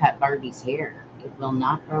and used to cut Barbie's hair. It will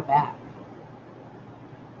not grow back.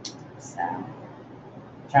 So,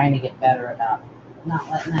 trying to get better about not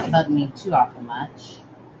letting that bug me too awful much.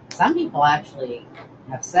 Some people actually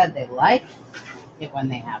have said they like it when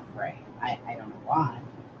they have fray. I don't know why.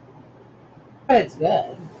 But it's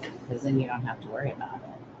good, because then you don't have to worry about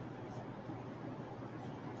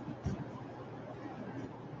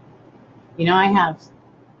it. I have,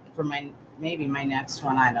 for maybe my next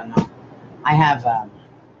one, I don't know. I have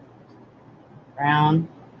brown.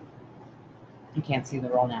 You can't see the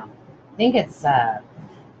roll now. I think it's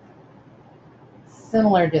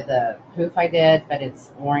similar to the poof I did, but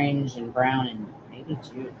it's orange and brown and maybe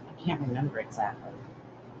jute. I can't remember exactly.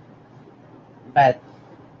 But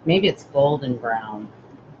maybe it's gold and brown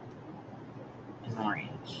and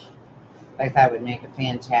orange. I thought it would make a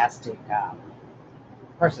fantastic, of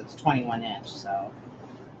course it's 21 inch, so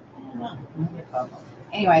I don't know.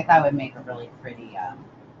 Anyway, I thought it would make a really pretty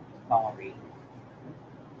fall wreath.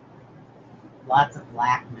 Lots of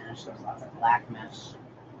black mesh. There's lots of black mesh,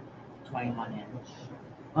 21 inch.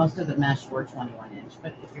 Most of the mesh were 21 inch,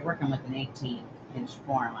 but if you're working with an 18-inch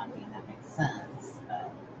form, I mean, that makes sense.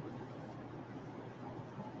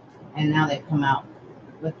 And now they've come out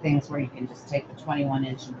with things where you can just take the 21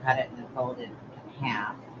 inch and cut it and then fold it in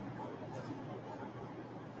half.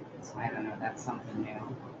 So I don't know, that's something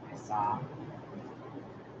new I saw.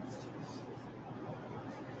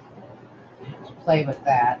 I have to play with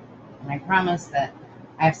that. And I promise that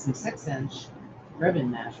I have some 6-inch ribbon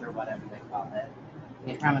mesh or whatever they call it.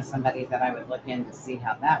 I promised somebody that I would look in to see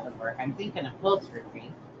how that would work. I'm thinking of pull-through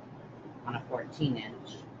wreath on a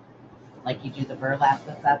 14-inch. Like you do the burlap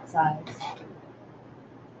with that size.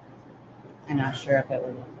 I'm not sure if it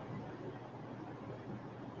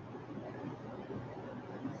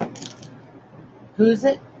would. Who's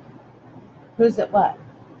it? Who's it what?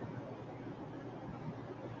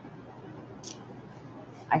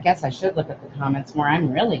 I guess I should look at the comments more.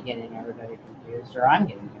 I'm really getting everybody confused, or I'm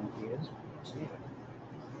getting confused.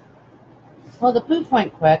 Well, the poof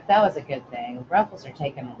went quick. That was a good thing. Ruffles are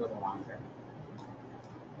taking a little longer.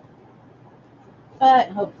 But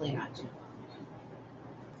hopefully not too long.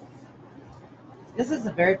 This is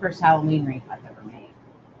the very first Halloween wreath I've ever made.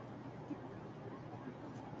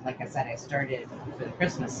 Like I said, I started for the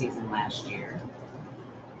Christmas season last year.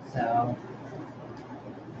 So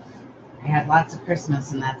I had lots of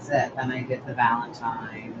Christmas and that's it. Then I did the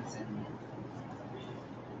Valentine's and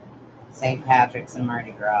St. Patrick's and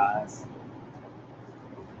Mardi Gras,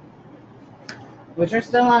 which are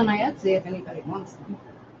still on my Etsy if anybody wants them.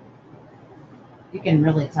 You can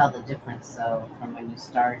really tell the difference, though, from when you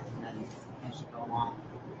start and then as you go along.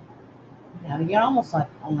 You almost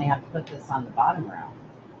only have to put this on the bottom row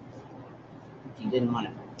if you didn't want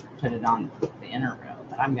to put it on the inner row,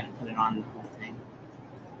 but I'm going to put it on the whole thing.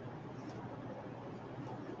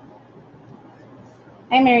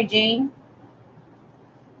 Hi, Mary Jane.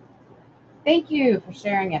 Thank you for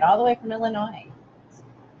sharing it all the way from Illinois.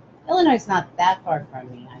 Illinois is not that far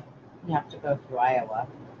from me. You have to go through Iowa.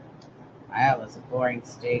 Iowa's a boring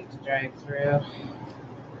state to drive through.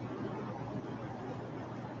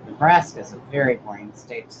 Nebraska's a very boring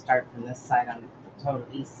state to start from this side on the total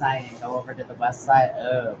east side and go over to the west side.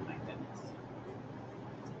 Oh my goodness.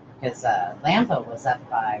 Because Lambo was up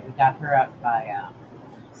by, we got her up by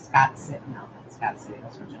Scott City. No, not Scott City.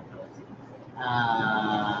 Those were Jupiters.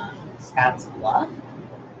 Scotts Bluff.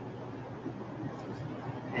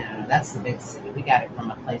 And that's the big city. We got it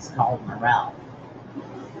from a place called Morel,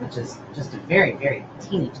 which is just a very, very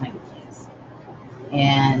teeny tiny place.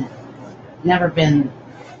 And never been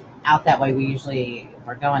out that way. We usually, if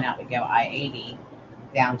we're going out, we go I-80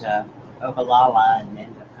 down to Ogallala and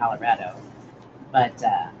into Colorado. But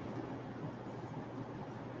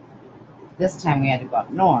this time we had to go up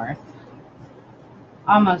north,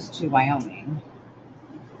 almost to Wyoming.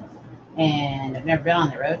 And I've never been on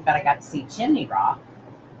the road, but I got to see Chimney Rock,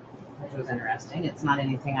 which was interesting. It's not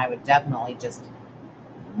anything I would definitely just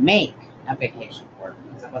make a vacation for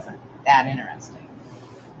because it wasn't that interesting.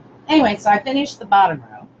 Anyway, so I finished the bottom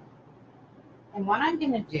row. And what I'm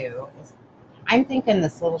going to do is, I'm thinking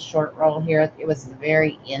this little short roll here, it was the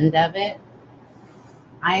very end of it.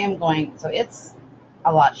 I am going, so it's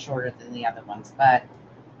a lot shorter than the other ones, but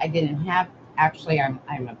I didn't have, actually, I'm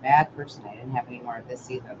a bad person. I didn't have any more of this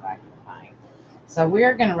either that I could find. So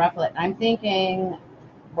we're going to ruffle it. I'm thinking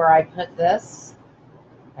where I put this,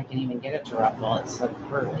 if I can even get it to ruffle, it's so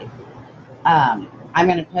curly. I'm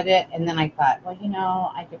going to put it, and then I thought,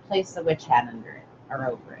 well, I could place the witch hat under it, or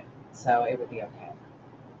over it, so it would be okay.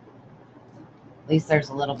 At least there's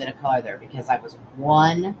a little bit of color there because I was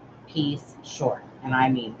one piece short. And I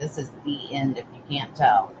mean, this is the end, if you can't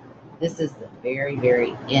tell. This is the very,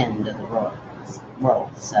 very end of the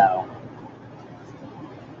roll. So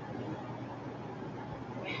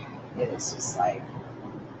it is just like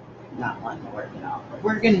not wanting to work it out. But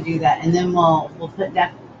we're going to do that. And then we'll put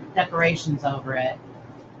decorations over it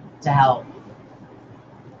to help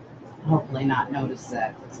hopefully not notice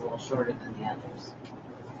that it's a little shorter than the others.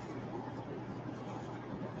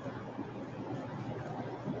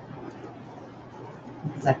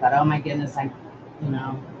 Because I thought, oh my goodness, I'm,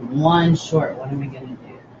 one short. What am I going to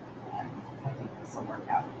do? And I think this will work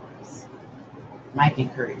out for us. Mike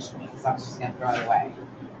encouraged me because I was just going to throw it away.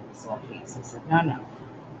 This little piece. He said, no.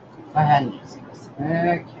 Go ahead and use this.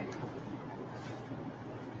 Okay.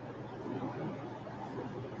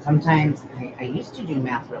 Sometimes, I used to do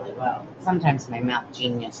math really well. Sometimes my math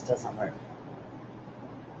genius doesn't work.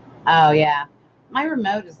 Oh, yeah. My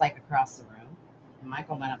remote is like across the room.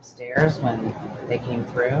 Michael went upstairs when they came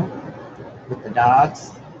through with the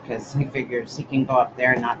dogs because he figures he can go up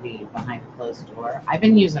there and not be behind a closed door. I've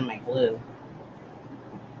been using my glue.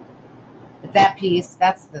 But that piece,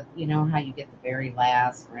 that's the, how you get the very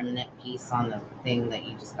last remnant piece on the thing that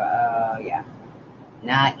you just go, oh, yeah,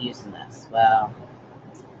 not using this. Well,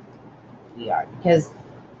 we are. Because,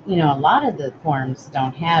 a lot of the forms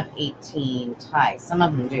don't have 18 ties. Some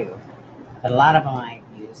of them do. But a lot of them I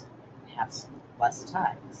use have less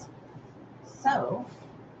ties. So,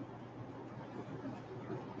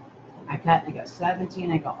 I cut and I go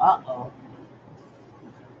 17. I go, uh-oh.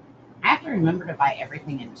 I have to remember to buy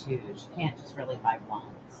everything in twos. You can't just really buy ones.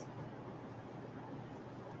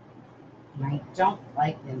 And I don't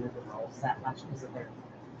like the end of the rolls that much because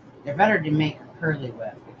they're better to make a curly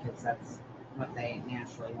whip because that's what they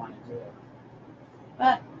naturally want to do.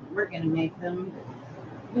 But we're going to make them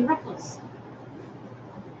in ruffles.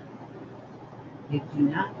 You do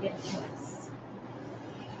not get a choice.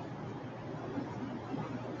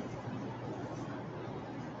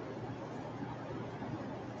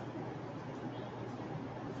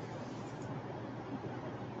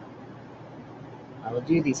 I will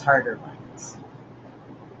do these harder ones.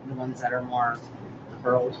 The ones that are more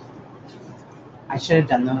curled. I should have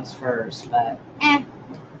done those first, but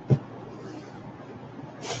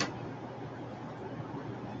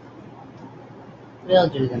we'll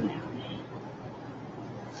do them now.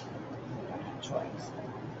 Choice.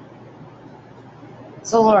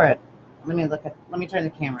 So Laura, let me turn the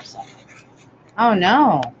camera off. Oh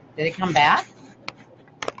no, did it come back?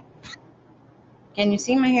 Can you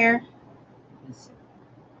see my hair?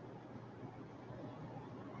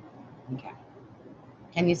 Okay.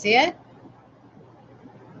 Can you see it?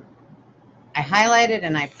 I highlighted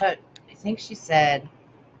and I put, I think she said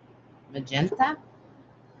magenta?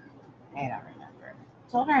 I don't remember.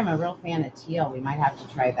 I told her I'm a real fan of teal. We might have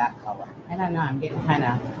to try that color. I don't know. I'm getting kind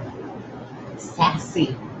of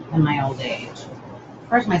sassy in my old age. Of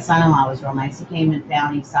course, my son-in-law was real nice. He came and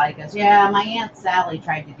found, he saw, he goes, yeah, my Aunt Sally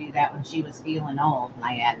tried to do that when she was feeling old. And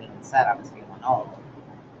I hadn't even said I was feeling old.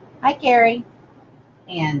 Hi, Carrie.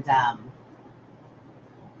 And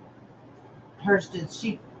hers did,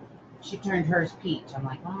 she turned hers peach. I'm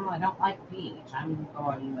like, oh, I don't like peach. I'm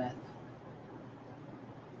going with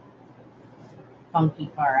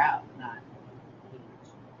funky far out, not peach.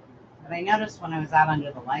 But I noticed when I was out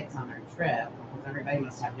under the lights on our trip, because everybody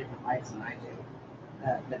must have different lights than I do,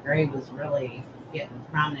 the gray was really getting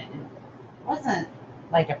prominent. It wasn't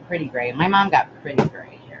like a pretty gray. My mom got pretty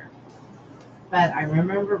gray hair. But I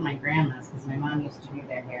remember my grandma's, because my mom used to do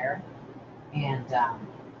their hair, and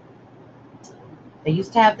they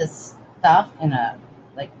used to have this stuff in a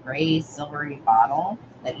like gray silvery bottle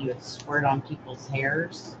that you would squirt on people's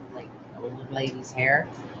hairs, like old lady's hair,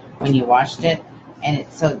 when you washed it, and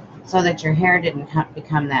it so that your hair didn't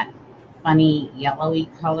become that funny yellowy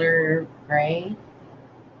color gray.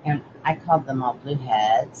 And I called them all blue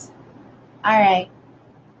heads. All right,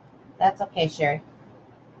 that's okay, Sherry.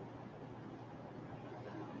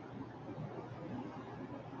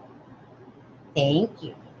 Thank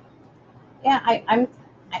you. Yeah,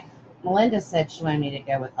 Melinda said she wanted me to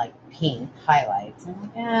go with like pink highlights. I'm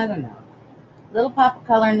like, I don't know. Little pop of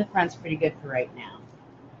color in the front's pretty good for right now.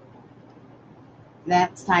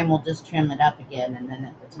 Next time we'll just trim it up again, and then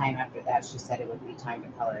at the time after that, she said it would be time to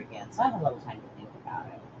color again. So I have a little time to think about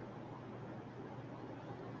it.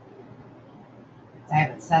 I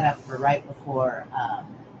have it set up for right before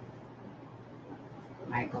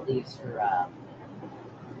Michael leaves for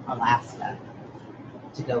Alaska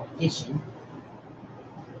to go fishing.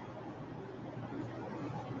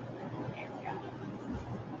 There we go.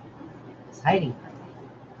 It's hiding from me.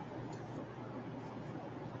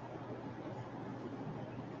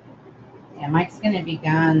 going to be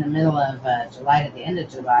gone the middle of July to the end of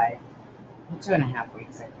July. 2.5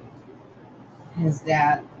 weeks, I think. His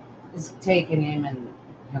dad is taking him, and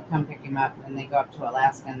he'll come pick him up, and they go up to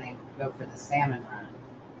Alaska, and they go for the salmon run.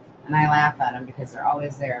 And I laugh at them because they're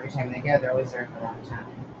always there. Every time they go, they're always there at the wrong time.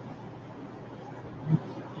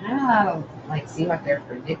 I don't know how to, like, see what they're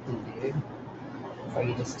predicting, dude, before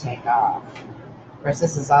you just take off. Of course,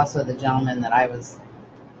 this is also the gentleman that I was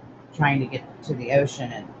trying to get to the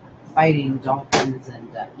ocean and fighting dolphins and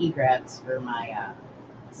egrets for my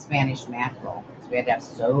Spanish mackerel. So we had to have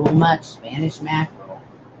so much Spanish mackerel.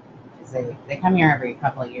 Because they come here every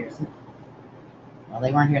couple of years. Well,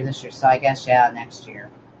 they weren't here this year, so I guess, yeah, next year.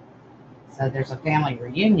 So there's a family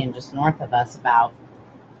reunion just north of us, about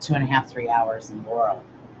 2.5, 3 hours in Laurel.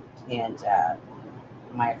 And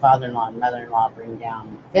my father-in-law and mother-in-law bring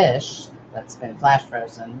down fish that's been flash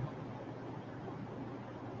frozen.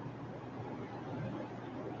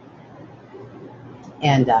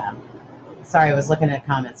 And sorry, I was looking at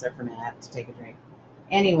comments there for a minute. I have to take a drink.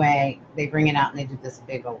 Anyway, they bring it out and they do this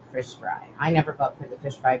big old fish fry. I never go up for the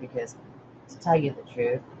fish fry because, to tell you the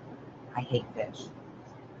truth, I hate fish.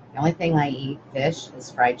 The only thing I eat fish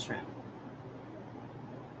is fried shrimp.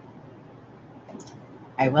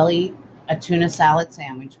 I will eat a tuna salad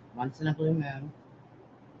sandwich once in a blue moon.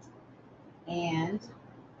 And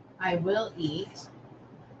I will eat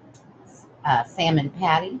a salmon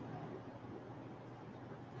patty.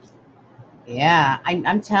 Yeah,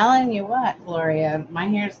 I'm telling you what, Gloria, my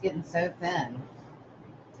hair's getting so thin.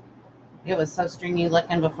 It was so stringy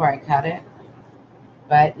looking before I cut it.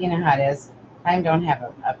 But you know how it is. I don't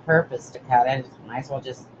have a purpose to cut it. I might as well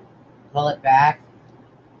just pull it back,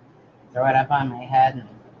 throw it up on my head, and,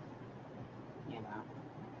 you know.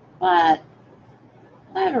 But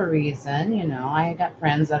whatever reason, you know, I got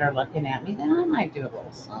friends that are looking at me, then I might do a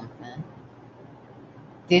little something.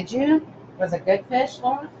 Did you? Was it good fish,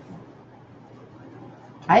 Laura?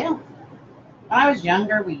 I don't. When I was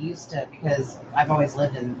younger, we used to, because I've always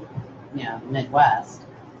lived in, you know, the Midwest,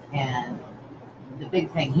 and the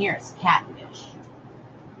big thing here is catfish.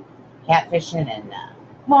 Catfishing and,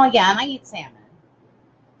 well, yeah, and I eat salmon.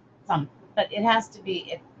 Some, but it has to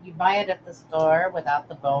be, if you buy it at the store without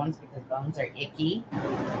the bones, because bones are icky,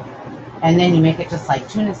 and then you make it just like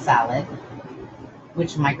tuna salad,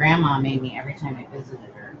 which my grandma made me every time I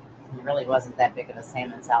visited her. It really wasn't that big of a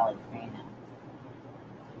salmon salad fan.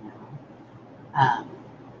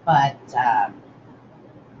 But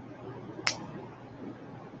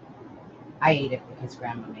I ate it because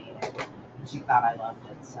Grandma made it, and she thought I loved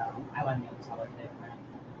it, so I wasn't going to tell her different.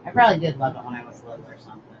 I probably did love it when I was little or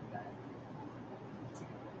something, but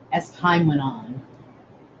as time went on,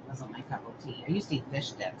 it wasn't my cup of tea. I used to eat fish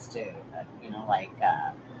sticks too, but, you know, like,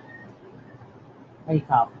 what do you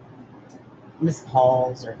call them? Miss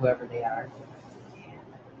Paul's or whoever they are.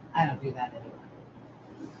 I don't do that anymore.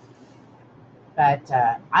 But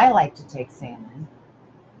I like to take salmon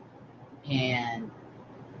and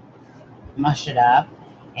mush it up,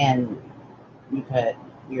 and you put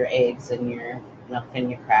your eggs and your milk and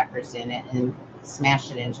your crackers in it and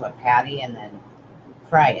smash it into a patty and then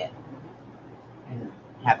fry it and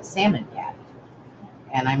have a salmon patty.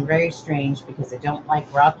 And I'm very strange because I don't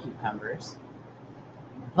like raw cucumbers,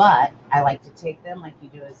 but I like to take them like you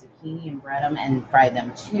do a zucchini and bread them and fry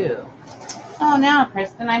them too. Oh no,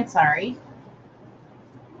 Kristen, I'm sorry.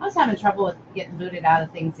 I was having trouble with getting booted out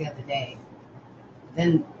of things the other day.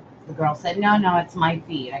 Then the girl said, no, it's my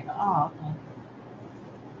feed. I go, oh,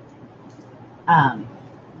 okay.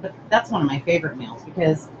 But that's one of my favorite meals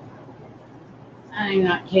because I'm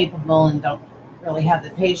not capable and don't really have the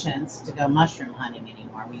patience to go mushroom hunting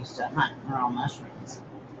anymore. We used to hunt raw mushrooms.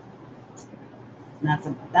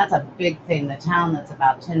 And that's a big thing. The town that's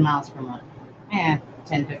about 10 miles from 10,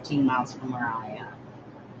 15 miles from where I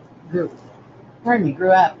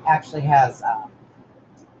grew up actually has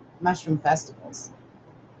mushroom festivals.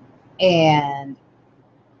 And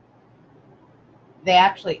they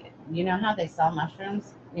actually, you know how they sell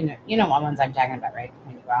mushrooms? You know what ones I'm talking about, right?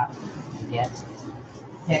 When you go out and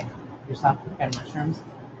pick yourself what kind of mushrooms.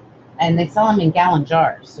 And they sell them in gallon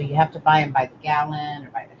jars. So you have to buy them by the gallon or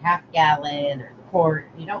by the half gallon or the quart.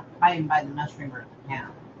 You don't buy them by the mushroom or the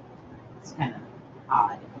pound. It's kind of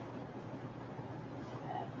odd.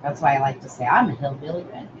 That's why I like to say I'm a hillbilly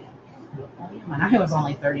redneck. When I was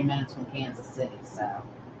only 30 minutes from Kansas City, so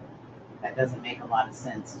that doesn't make a lot of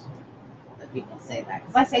sense that people say that.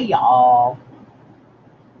 Because I say y'all,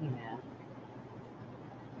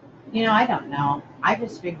 I don't know. I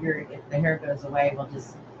just figure if the hair goes away, we'll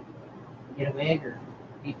just get a wig or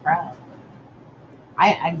be proud.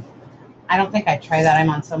 I don't think I'd try that. I'm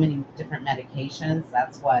on so many different medications.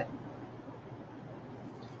 That's what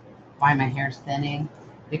why my hair's thinning,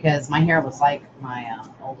 because my hair was like my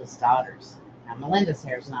oldest daughter's. Now, Melinda's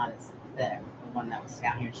hair is not as thick, the one that was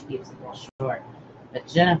down here. She keeps it real short. But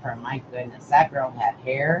Jennifer, my goodness, that girl had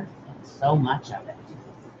hair, and so much of it.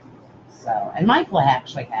 So, and Michael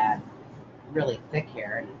actually had really thick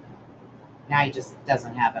hair, and now he just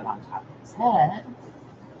doesn't have it on top of his head.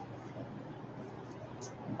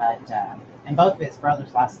 But, and both of his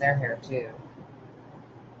brothers lost their hair too.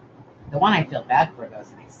 The one I feel bad for, though,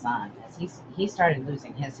 is my son, because he started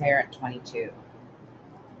losing his hair at 22.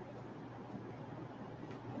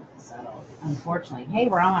 So, unfortunately, hey,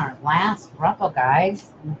 we're on our last ruffle,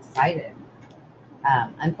 guys. I'm excited.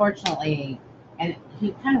 Unfortunately, and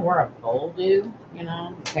he kind of wore a bowl do, you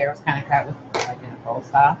know, his hair was kind of cut with like in a bowl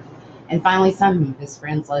stop. And finally, some of his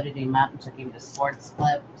friends loaded him up and took him to sports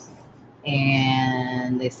clips.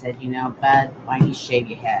 And they said, you know, bud, why don't you shave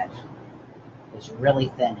your head? It's really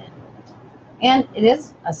thinning. And it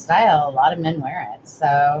is a style. A lot of men wear it.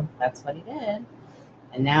 So that's what he did.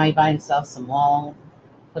 And now he bought himself some long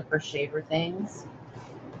clipper shaver things.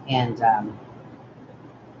 And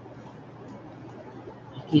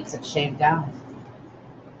he keeps it shaved down.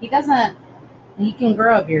 He can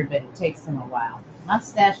grow a beard, but it takes him a while.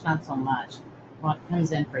 Mustache, not so much. What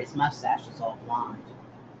comes in for his mustache is all blonde.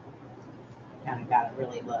 Kind of got to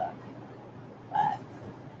really look. But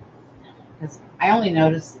because I only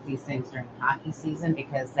notice these things during hockey season,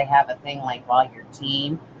 because they have a thing like while your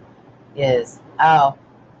team is, oh,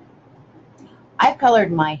 I've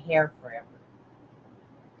colored my hair forever.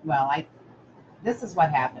 Well, this is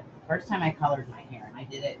what happened. The first time I colored my hair, and I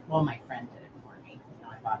did it, well, my friend did it for me. You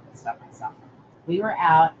know, I bought this stuff myself. We were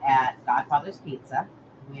out at Godfather's Pizza.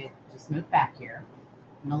 We had just moved back here.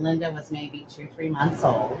 Melinda was maybe 2-3 months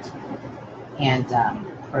old. And,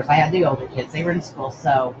 of course, I had the older kids. They were in school,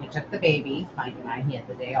 so we took the baby, Mike and I, he had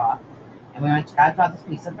the day off, and we went to Godfather's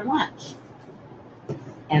Pizza for lunch.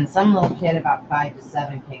 And some little kid about 5 to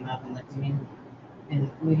 7 came up and looked at me,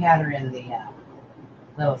 and we had her in the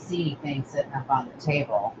little seedy thing sitting up on the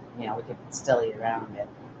table. You know, we could still eat around it.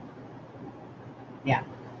 Yeah.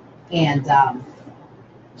 And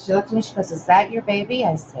she looked at me, she goes, "Is that your baby?"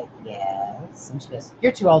 I said, "Yes." And she goes,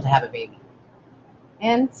 "You're too old to have a baby."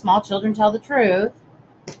 And small children tell the truth.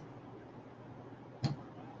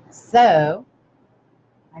 So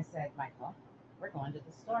I said, "Michael, we're going to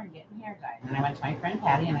the store and getting hair dyed." And I went to my friend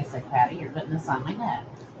Patty and I said, "Patty, you're putting this on my head.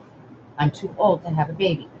 I'm too old to have a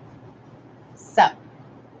baby." So,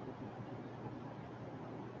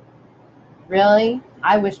 really,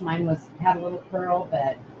 I wish mine had a little curl,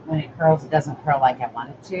 but when it curls, it doesn't curl like I want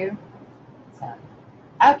it to. So,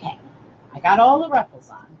 okay, I got all the ruffles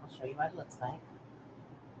on. I'll show you what it looks like.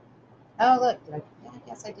 Oh, look, I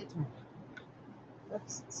guess I did turn it.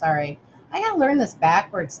 Oops, sorry. I gotta learn this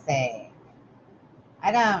backwards thing.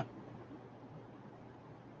 I don't,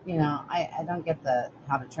 you know, I don't get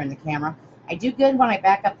how to turn the camera. I do good when I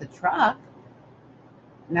back up the truck,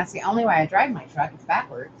 and that's the only way I drive my truck. It's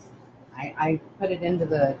backwards. I put it into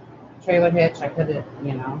the trailer hitch. I put it,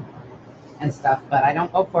 you know, and stuff, but I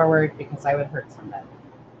don't go forward because I would hurt somebody.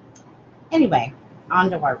 Anyway,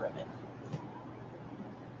 on to our ribbon.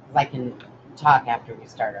 I can talk after we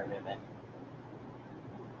start our ribbon.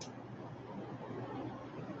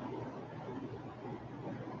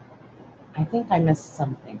 I think I missed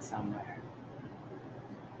something somewhere.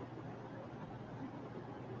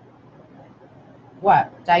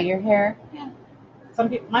 What? Dye your hair? Yeah. Some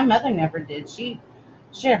people. My mother never did.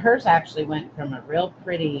 Hers actually went from a real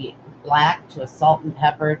pretty black to a salt and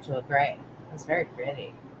pepper to a gray. It was very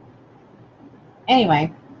pretty.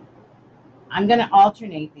 Anyway, I'm going to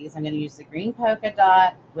alternate these. I'm going to use the green polka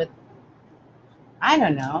dot with, I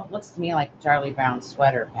don't know, it looks to me like a Charlie Brown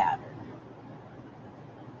sweater pattern.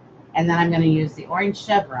 And then I'm going to use the orange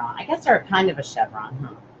chevron. I guess they're kind of a chevron,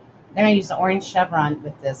 huh? Then I use the orange chevron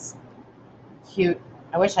with this cute,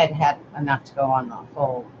 I wish I'd had enough to go on the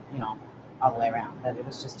whole, you know, all the way around, but it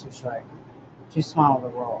was just too short, too small of a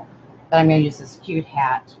roll. But I'm going to use this cute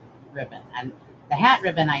hat ribbon. And the hat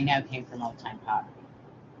ribbon I know came from Old Time Pottery.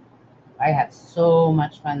 I had so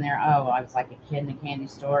much fun there. Oh, I was like a kid in a candy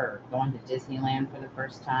store or going to Disneyland for the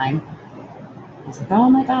first time. I was like, oh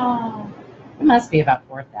my God. It must be about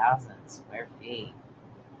 4,000 square feet.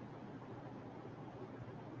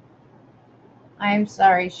 I'm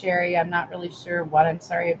sorry, Sherry. I'm not really sure what I'm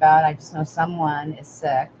sorry about. I just know someone is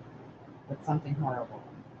sick with something horrible.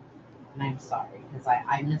 And I'm sorry because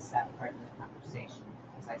I missed that part of the conversation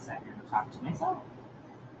as I sat here and talked to myself.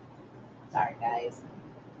 Sorry, guys.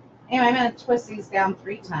 Anyway, I'm going to twist these down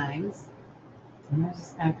 3 times. And I'm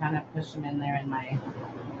just going to kind of push them in there in my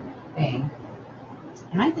thing.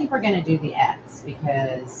 And I think we're going to do the X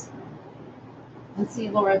because And see,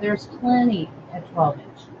 Laura, there's plenty at 12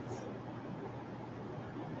 inches.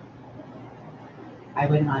 I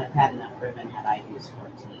would not have had enough ribbon had I used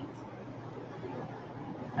 14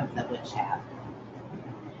 of the witch hat.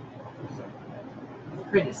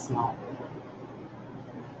 Pretty small.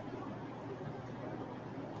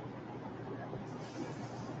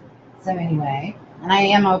 So anyway, and I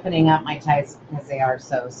am opening up my ties because they are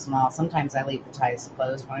so small. Sometimes I leave the ties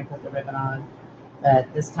closed when I put the ribbon on,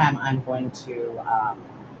 but this time I'm going to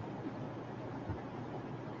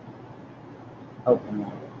open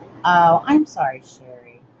them. Oh, I'm sorry,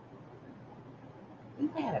 Sherry. I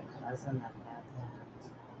think I had a cousin that had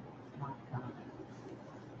that. Not fun.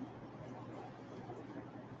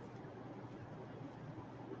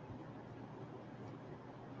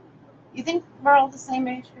 You think we're all the same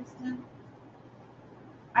age, Kristen?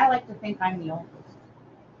 I like to think I'm the oldest.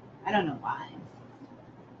 I don't know why.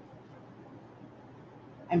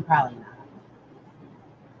 I'm probably not.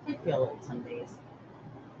 I feel old some days.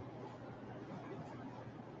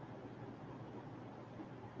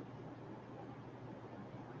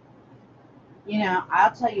 You know,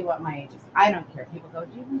 I'll tell you what my age is. I don't care. People go,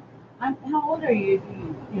 how old are you?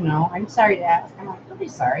 You know, I'm sorry to ask. I'm like, don't be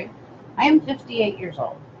sorry. I am 58 years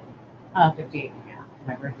old. 58 now.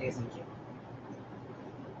 My birthday's in June.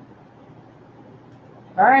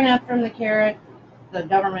 Far enough from the carrot, the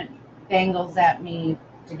government dangles at me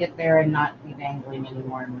to get there and not be dangling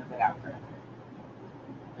anymore and move it out further.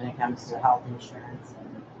 When it comes to health insurance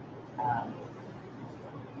and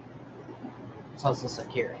Social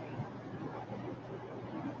Security.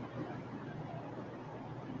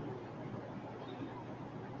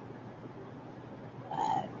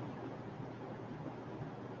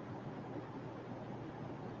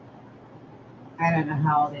 I don't know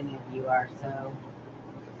how old any of you are, so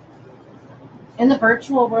in the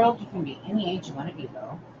virtual world, you can be any age you want to be,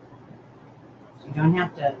 though. You don't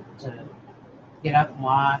have to get up and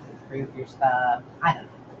walk and prove your stuff. I don't know.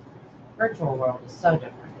 Virtual world is so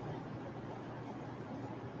different.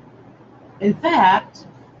 In fact,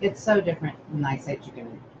 it's so different when I said you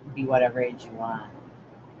can be whatever age you want.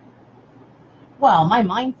 Well, my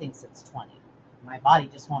mind thinks it's 20. My body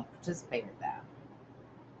just won't participate with that.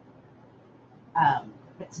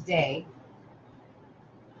 But today,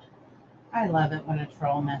 I love it when a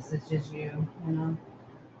troll messages you, you know.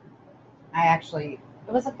 It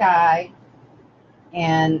was a guy,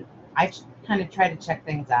 and I kind of tried to check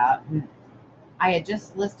things out. And I had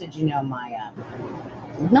just listed, you know, my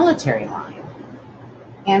military line.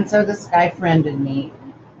 And so this guy friended me,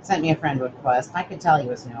 sent me a friend request. I could tell he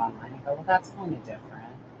was new online. I go, well, that's kind of different.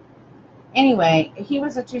 Anyway, he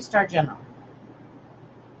was a 2-star general.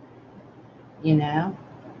 You know?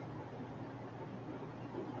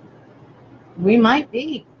 We might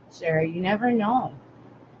be, Sherry. You never know.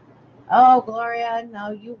 Oh, Gloria,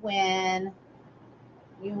 no, you win.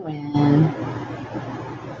 You win.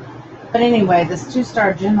 But anyway, this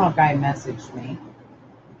 2-star general guy messaged me.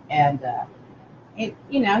 And, he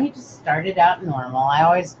just started out normal.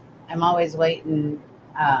 I'm always waiting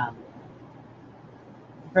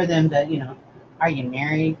for them to, you know, are you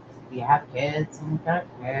married? Do you have kids? I'm like,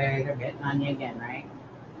 okay, they're getting on you again, right?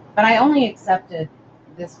 But I only accepted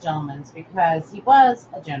this gentleman's because he was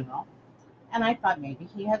a general, and I thought maybe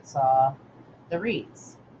he had saw the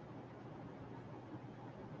wreaths.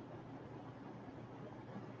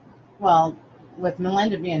 Well, with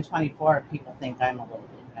Melinda being 24, people think I'm a little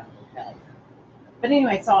bit young. Okay. But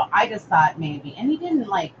anyway, so I just thought maybe, and he didn't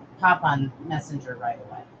like pop on Messenger right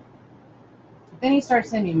away. Then he started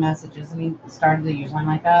sending me messages, and he started the usual. I'm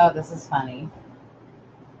like, oh, this is funny.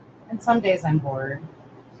 And some days I'm bored,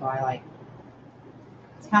 so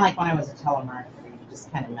it's kind of like when I was a telemarketer. You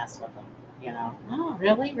just kind of mess with them, you know. Oh,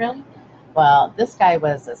 really? Well, this guy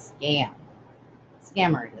was a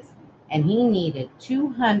scammer, and he needed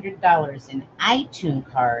 $200 in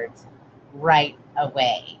iTunes cards right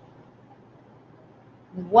away.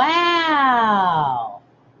 Wow!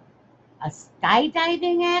 A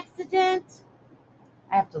skydiving accident?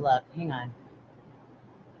 I have to look. Hang on.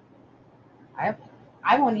 I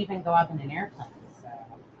won't even go up in an airplane, so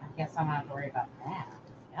I guess I don't have to worry about that.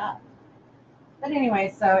 Yeah. But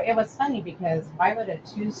anyway, so it was funny because why would a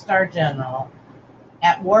 2-star general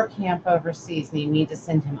at war camp overseas need me to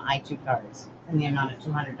send him I-2 cards in the amount of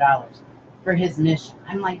 $200 for his mission?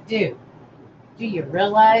 I'm like, dude, do you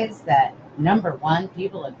realize that, number one,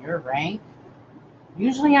 people of your rank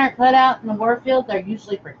usually aren't put out in the war field? They're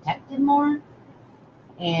usually protected more.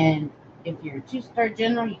 And if you're a 2-star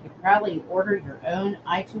general, you could probably order your own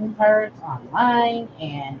iTunes cards online.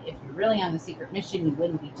 And if you're really on the secret mission, you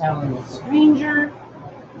wouldn't be telling a stranger.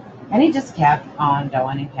 And he just kept on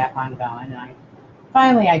going and kept on going. And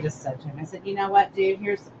Finally, I just said to him, I said, you know what, dude,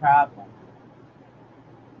 here's the problem.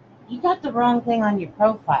 You got the wrong thing on your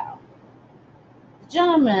profile. The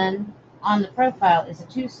gentleman on the profile is a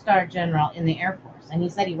 2-star general in the Air Force, and he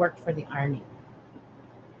said he worked for the Army.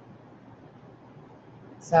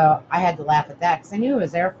 So I had to laugh at that because I knew it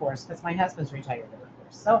was Air Force because my husband's retired Air Force.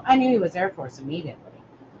 So I knew he was Air Force immediately.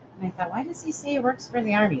 And I thought, why does he say he works for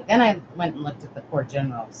the Army? Then I went and looked at the poor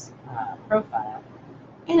general's profile.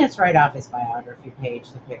 And it's right off his biography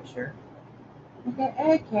page, the picture.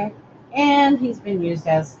 Okay. And he's been used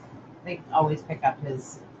as, they always pick up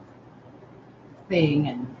his thing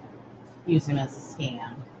and use him as a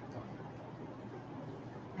scam.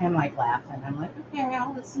 I'm like laughing. I'm like, okay,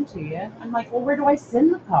 I'll listen to you. I'm like, well, where do I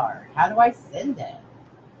send the card? How do I send it?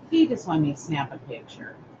 He just wanted me to snap a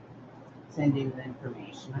picture, send you the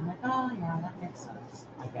information. I'm like, oh, yeah, that makes sense,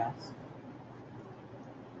 I guess.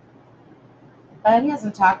 But he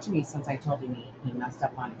hasn't talked to me since I told him he messed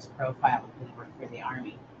up on his profile and he worked for the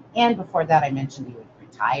Army. And before that, I mentioned he was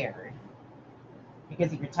retired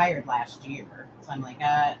because he retired last year. So I'm like,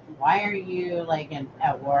 why are you like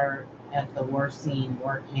at war, at the war scene,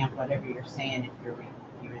 war camp, whatever you're saying, if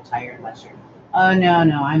you retired last year? Oh, no,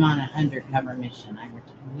 I'm on an undercover mission. I'm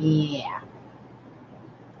retired. Yeah.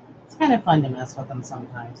 It's kind of fun to mess with him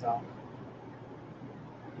sometimes, though.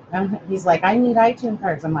 He's like, I need iTunes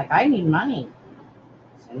cards. I'm like, I need money.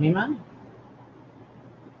 Send me money.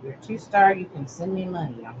 You're a 2-star, you can send me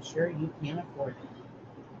money. I'm sure you can afford it.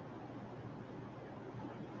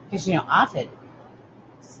 Because, often,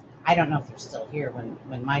 I don't know if they're still here,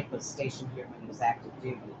 when Mike was stationed here when he was active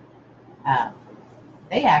duty,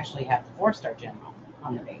 they actually have the 4-star general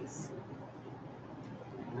on the base.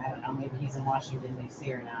 And I don't know, maybe he's in Washington,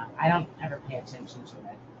 D.C. or not. I don't ever pay attention to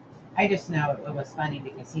it. I just know it was funny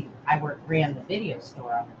because I ran the video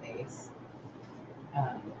store on the base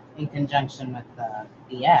in conjunction with the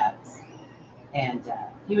BX. And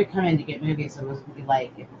he would come in to get movies. So it would be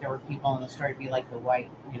like, if there were people in the store, it'd be like the Red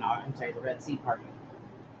Sea Party.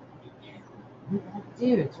 Like,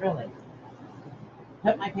 dude, it's really.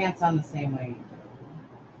 Put my pants on the same way you do.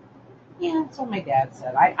 Yeah, that's what my dad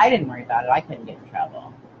said. I didn't worry about it. I couldn't get in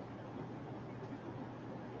trouble.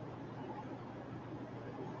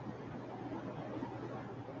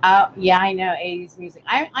 Oh, yeah, I know, 80s music.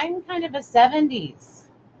 I'm kind of a 70s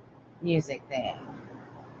music thing.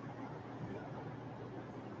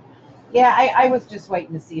 Yeah, I was just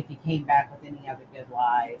waiting to see if he came back with any other good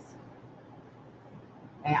lies.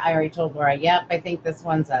 And I already told Laura, yep, I think this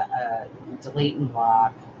one's a delete and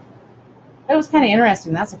block. It was kind of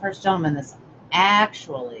interesting. That's the first gentleman that's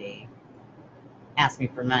actually asked me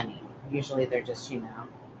for money. Usually they're just, And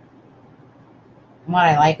what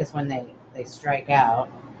I like is when they strike out,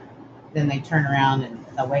 then they turn around and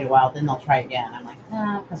they'll wait a while, then they'll try again. I'm like,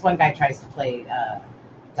 no, because one guy tries to play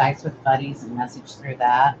dice with buddies and message through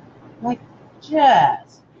that. I'm like,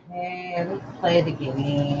 just, hey, let's play the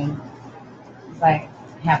game. Because I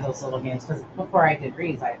have those little games. Because before I did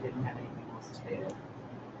reads, I didn't have anything else to do.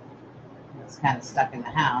 I was kind of stuck in the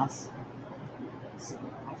house.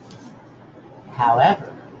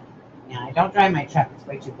 However, I don't drive my truck. It's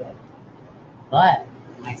way too big. But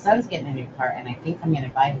my son's getting a new car, and I think I'm going to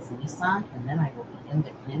buy his Nissan, and then I will be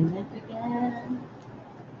independent again.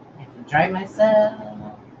 I can drive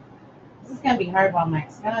myself. This is going to be hard while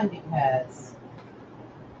Mike's gone because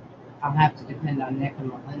I'll have to depend on Nick and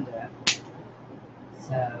Melinda.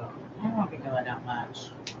 So I won't be doing that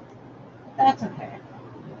much. That's okay.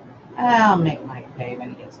 I'll make Mike pay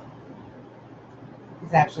when he gets home.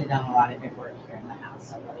 He's actually done a lot of good work here in the house,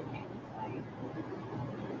 so I really can't complain.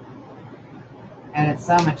 And it's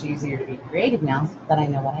so much easier to be creative now that I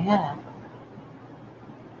know what I have.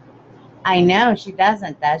 I know, she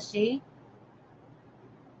doesn't, does she?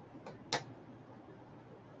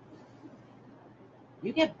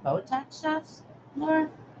 You get Botox shots, Laura?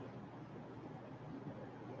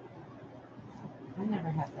 I never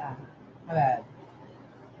had that. How about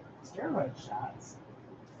steroid shots?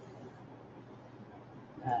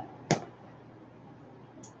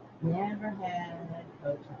 Never had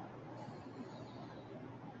Botox.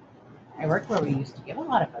 I worked where we used to give a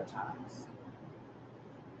lot of Botox.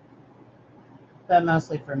 But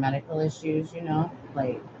mostly for medical issues,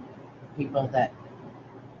 like people that...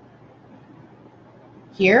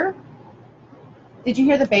 Here? Did you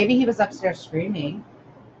hear the baby? He was upstairs screaming.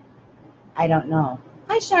 I don't know.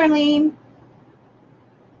 Hi, Charlene.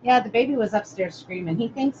 Yeah, the baby was upstairs screaming. He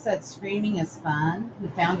thinks that screaming is fun. He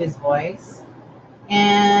found his voice.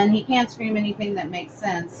 And he can't scream anything that makes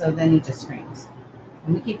sense, so then he just screams.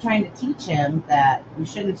 And we keep trying to teach him that you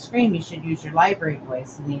shouldn't scream, you should use your library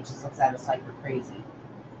voice, and he just looks at us like we're crazy.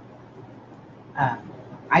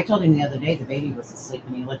 I told him the other day the baby was asleep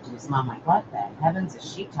and he looked at his mom like, what the heavens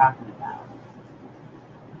is she talking about?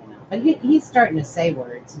 You know, but he's starting to say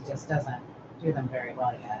words. He just doesn't do them very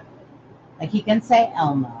well yet. Like he can say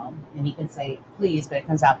Elmo and he can say please, but it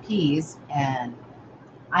comes out peas. And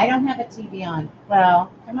I don't have a TV on.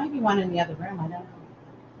 Well, there might be one in the other room. I don't know.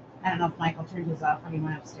 I don't know if Michael turned his off when he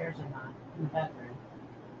went upstairs or not in the bedroom.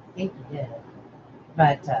 I think he did.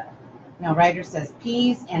 But no, Ryder says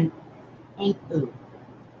peas and ain't ooh.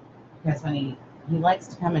 Because when he likes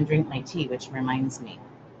to come and drink my tea, which reminds me.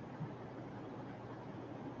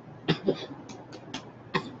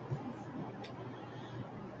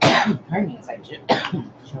 Pardon me as I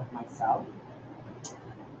choke myself.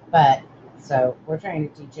 But, so, we're trying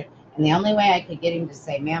to teach him. And the only way I could get him to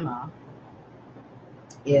say mama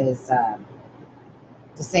is to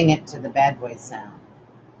sing it to the bad boy sound.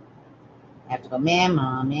 I have to go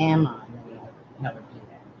mama, mama, and then he'll repeat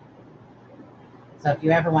it. So if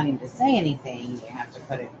you ever want him to say anything, you have to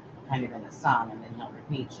put it kind of in a song, and then he'll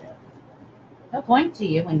repeat you. He'll point to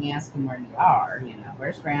you when you ask him where you are. You know,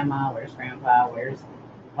 where's grandma? Where's grandpa?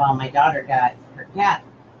 Well, my daughter got her cat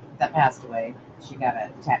that passed away. She got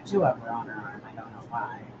a tattoo of her on her arm. I don't know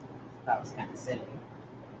why. That was kind of silly.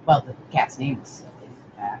 Well, the cat's name is Silly,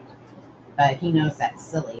 in fact. But he knows that's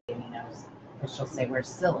Silly, and he knows, because she'll say, where's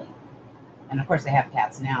Silly? And of course, they have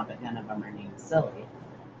cats now, but none of them are named Silly.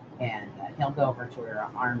 And he'll go over to her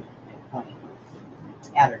arm and point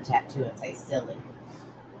at her tattoo and say, Silly.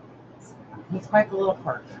 He's quite the little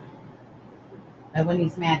perker. But when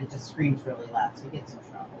he's mad, he just screams really loud, so he gets in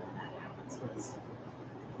trouble when that happens. Because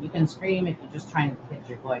you can scream if you're just trying to pitch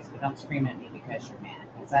your voice, but don't scream at me because you're mad,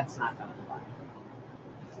 because that's not going to fly.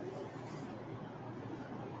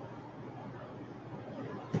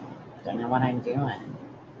 Don't know what I'm doing.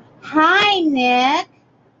 Hi, Nick.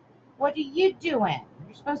 What are you doing?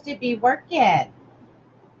 You're supposed to be working.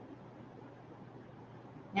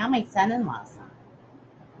 Now my son-in-law's on.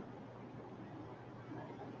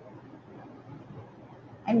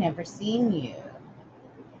 I've never seen you.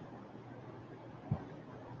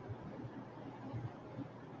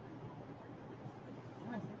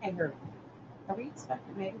 I think I heard. Are we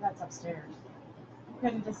expecting? Maybe that's upstairs. I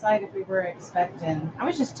couldn't decide if we were expecting. I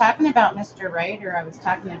was just talking about Mr. Ryder. I was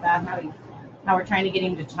talking about how we're trying to get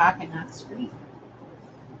him to talk and not scream.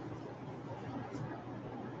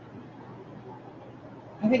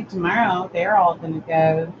 I think tomorrow they're all going to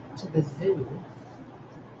go to the zoo.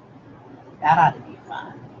 That ought to be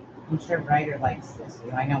fun. I'm sure Ryder likes the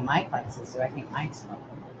zoo. I know Mike likes the zoo. I think Mike's lovely.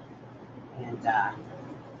 And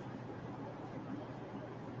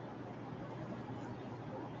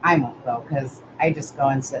I won't go because I just go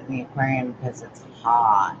and sit in the aquarium because it's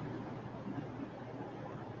hot.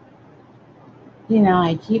 You know,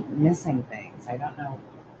 I keep missing things. I don't know.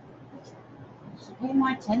 I should pay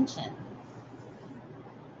more attention.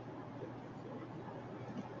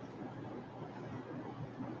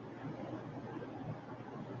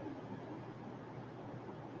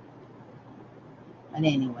 But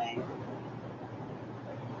anyway.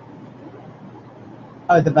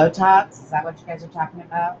 Oh, the Botox? Is that what you guys are talking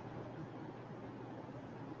about?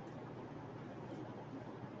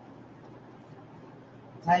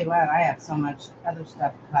 I'll tell you what, I have so much other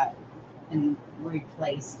stuff cut and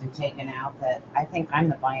replaced and taken out that I think I'm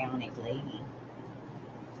the bionic lady.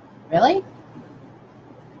 Really?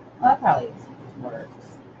 Well, that probably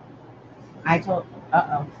works. I told,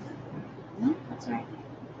 no, that's right.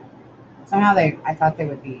 Somehow I thought they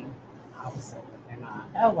would be opposite, but they're not.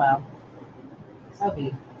 Oh, well. So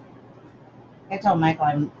be. I told Michael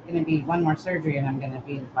I'm going to be one more surgery and I'm going to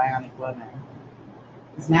be the bionic woman.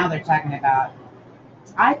 Because now they're talking about,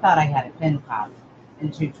 I thought I had a pin pop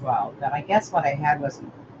in 212, but I guess what I had was an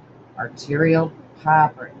arterial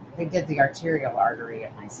pop, or they did the arterial artery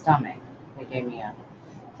in my stomach. They gave me a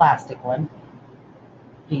plastic one,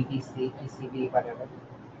 PVC, PCV, whatever.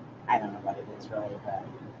 I don't know what it is really, but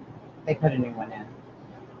they put a new one in.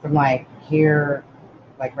 From like here,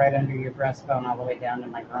 like right under your breastbone all the way down to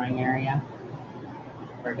my groin area,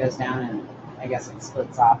 where it goes down and I guess it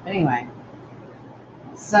splits off. Anyway,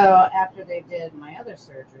 so after they did my other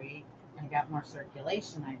surgery and got more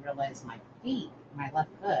circulation, I realized my feet, my left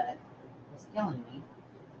foot, was killing me.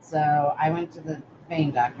 So I went to the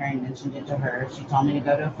vein doctor. I mentioned it to her. She told me to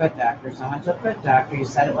go to a foot doctor. So I went to a foot doctor. He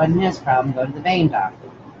said it wasn't his problem. Go to the vein doctor.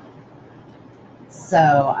 So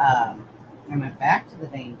I went back to the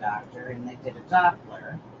vein doctor and they did a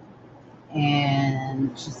Doppler.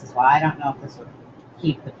 And she says, well, I don't know if this would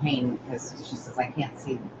keep the pain because she says, I can't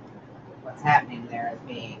see what's happening there as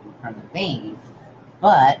being from the vein.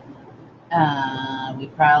 But We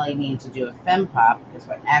probably need to do a fem pop because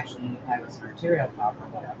what actually you had was an arterial pop or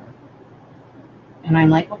whatever. And I'm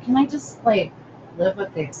like, well, can I just like live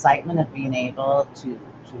with the excitement of being able to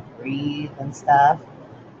breathe and stuff?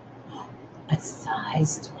 A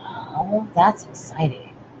size 12? That's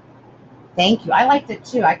exciting. Thank you. I liked it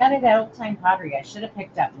too. I got it at Old Time Pottery. I should have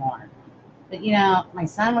picked up more. But you know, my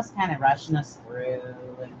son was kind of rushing us through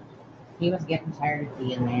and he was getting tired of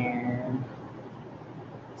being there.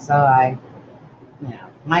 So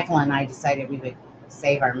Michael and I decided we would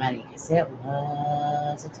save our money because it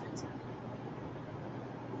was expensive.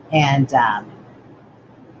 And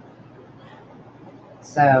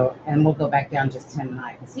and we'll go back down just Tim and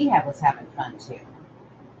I because he was having fun too.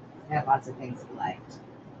 He had lots of things he liked.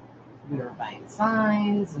 We were buying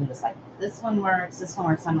signs and just like, this one works.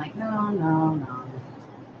 I'm like, no.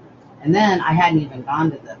 And then I hadn't even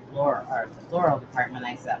gone to the floral department.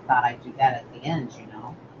 I thought I'd do that at the end, you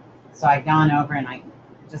know. So I'd gone over and I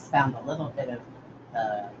just found a little bit of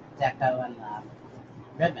the deco and the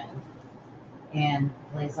ribbon. And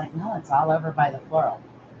Blaze like, no, it's all over by the floral.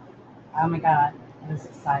 Oh my God, I was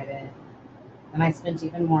excited. And I spent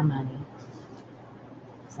even more money.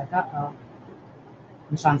 It's like, uh-oh.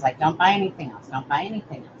 And Sean's like, don't buy anything else. Don't buy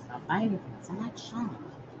anything else. Don't buy anything else. I'm like, Sean,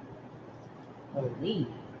 please.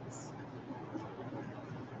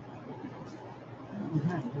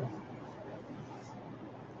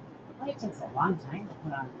 Well, it takes a long time to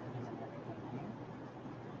put on everything.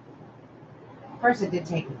 Of course, it did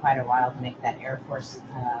take me quite a while to make that Air Force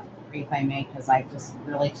wreath I made because I just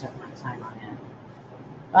really took my time on it.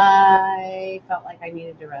 I felt like I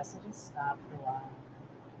needed to rest. I just stopped for a while.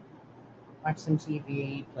 Watched some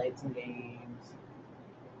TV, played some games.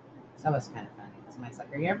 So it was kind of funny. Somebody's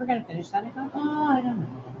like, are you ever going to finish that? I go, oh, I don't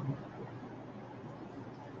know.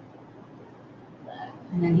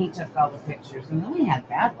 And then he took all the pictures. And then we had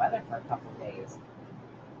bad weather for a couple of days.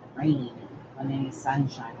 Rain. And then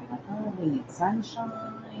sunshine. I'm like, oh, we need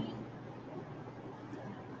sunshine.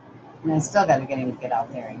 And I still got to get him to get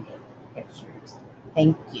out there and get pictures.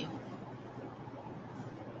 Thank you.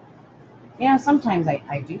 You know, sometimes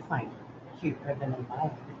I do find cute ribbon and buy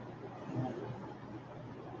it.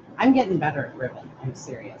 I'm getting better at ribbon. I'm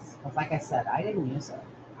serious. Because like I said, I didn't use it.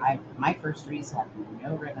 My first wreaths had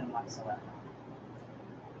no ribbon whatsoever.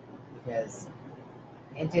 Because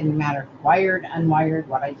it didn't matter wired, unwired,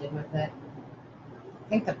 what I did with it. I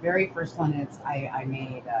think the very first one is I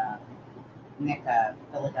made Nick a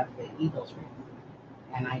Philadelphia Eagles wreath.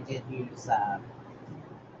 And I did use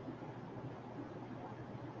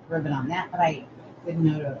ribbon on that, but I didn't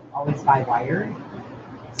know to always buy wired.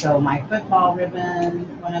 So my football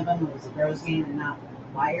ribbon, one of them was a rose game and not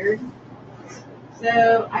wired.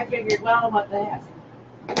 So I figured, well, what the heck?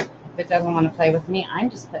 If it doesn't want to play with me, I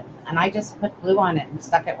just put glue on it and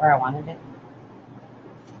stuck it where I wanted it.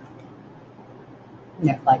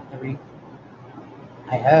 Nick liked the wreath.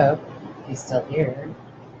 I hope he's still here.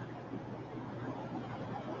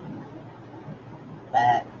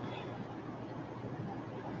 But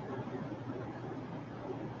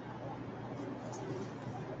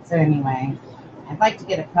so anyway, I'd like to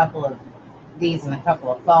get a couple of these and a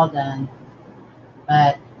couple of fall done,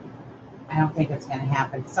 but I don't think it's going to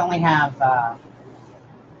happen. It's only have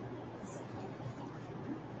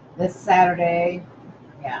this Saturday,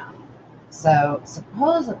 yeah. So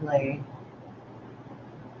supposedly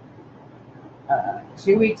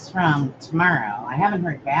 2 weeks from tomorrow, I haven't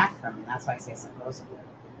heard back from them. That's why I say supposedly.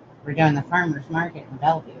 We're doing the farmers market in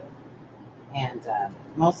Bellevue. And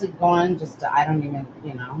mostly going just to, I don't even,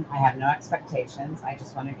 I have no expectations. I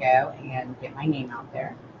just want to go and get my name out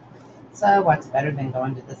there. So what's better than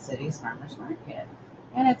going to the city's farmers market?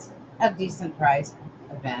 And it's a decent price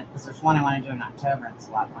event because there's one I want to do in October and it's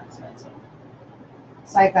a lot more expensive.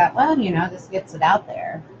 So I thought, well, this gets it out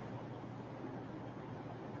there.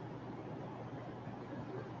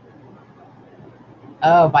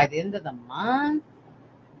 Oh, by the end of the month?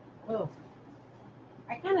 Oh.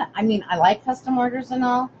 I like custom orders and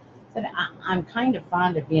all, but I'm kind of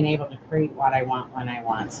fond of being able to create what I want when I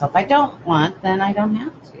want. So if I don't want, then I don't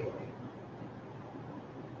have to.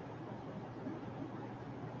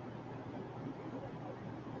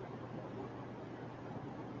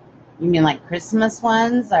 You mean like Christmas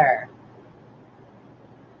ones, or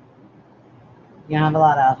you don't have a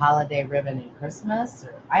lot of holiday ribbon in Christmas?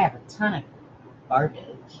 Or I have a ton of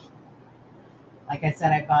garbage. Like I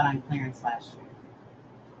said, I bought on clearance last year.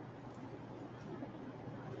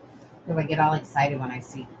 Because I get all excited when I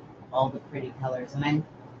see all the pretty colors. And I'm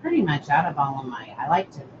pretty much out of all of my, I like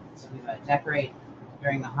to decorate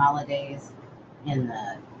during the holidays in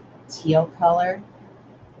the teal color.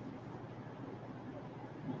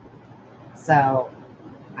 So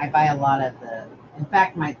I buy a lot of the, in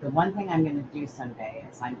fact, the one thing I'm going to do someday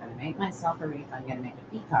is I'm going to make myself a wreath. I'm going to make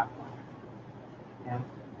a peacock one. You know,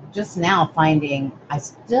 just now finding, I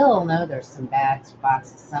still know there's some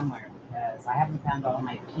boxes somewhere because I haven't found all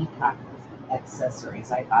my peacock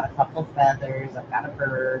accessories. I bought a couple feathers. I've got a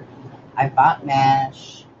bird. I bought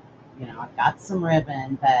mesh. You know, I've got some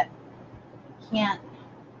ribbon, but I can't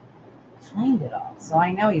find it all. So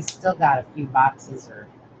I know he's still got a few boxes or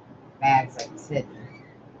bags like he's hidden.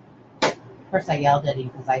 Of course, I yelled at him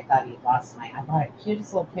because I thought he lost my. I bought a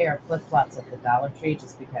cutest little pair of flip flops at the Dollar Tree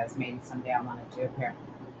just because maybe someday I want to do a pair of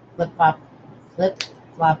flip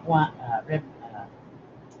flop one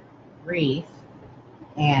wreath,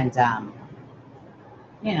 and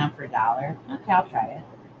you know, for $1. Okay, I'll try it.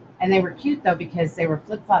 And they were cute though because they were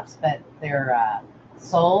flip flops, but their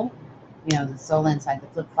sole, you know, the sole inside the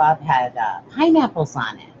flip flop had pineapples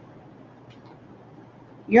on it.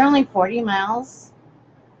 You're only 40 miles.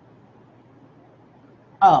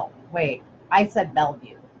 Oh, wait. I said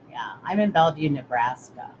Bellevue. Yeah, I'm in Bellevue,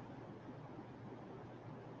 Nebraska.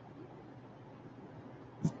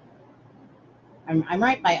 I'm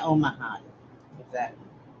right by Omaha, if that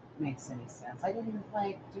makes any sense. I didn't even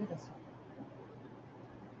do this one.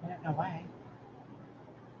 I don't know why.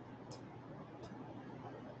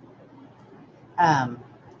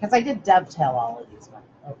 Because I did dovetail all of these ones.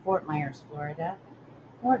 Oh, Fort Myers, Florida.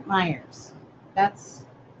 Fort Myers. Is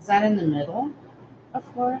that in the middle of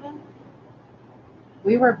Florida?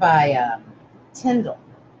 We were by Tyndall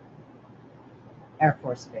Air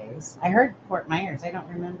Force Base. I heard Fort Myers. I don't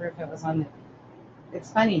remember if it was on the. It's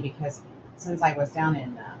funny because since I was down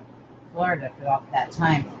in Florida for all that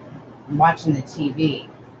time, I'm watching the TV.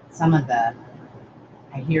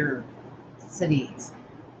 I hear cities.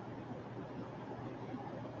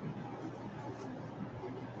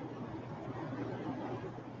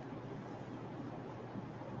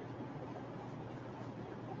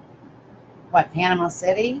 What, Panama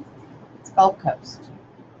City? It's Gulf Coast.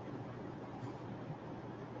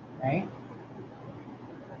 Right?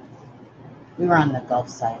 We were on the Gulf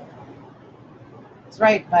side. It's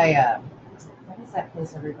right by, what is that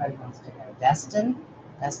place everybody wants to go?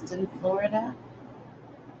 Destin, Florida.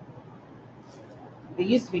 It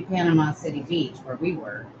used to be Panama City Beach where we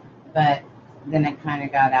were, but then it kind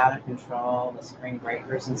of got out of control, the spring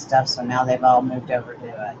breakers and stuff, so now they've all moved over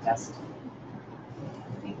to Destin.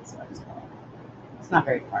 I think it's what it's called. It's not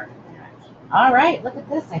very far from there, actually. All right, look at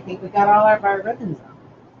this. I think we got all of our ribbons on.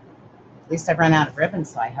 At least I've run out of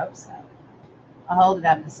ribbons, so I hope so. I'll hold it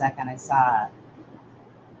up in a second. I saw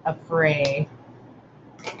a fray.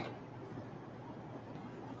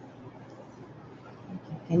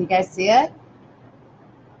 Can you guys see it?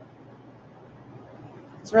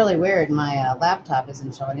 It's really weird. My laptop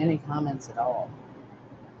isn't showing any comments at all.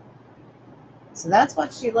 So that's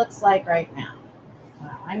what she looks like right now.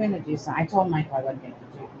 I'm going to do some. I told Michael I wasn't going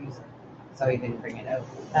to use it, so he didn't bring it over.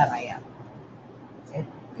 That I am. It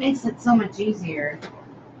makes it so much easier.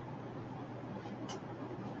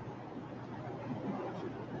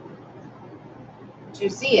 To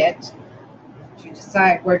see it, to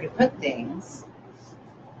decide where to put things.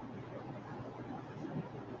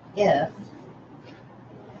 If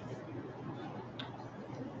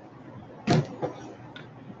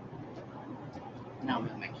no,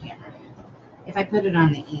 move my camera. If I put it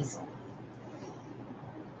on the easel.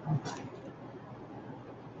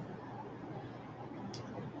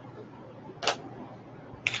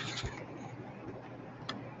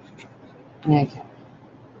 Okay.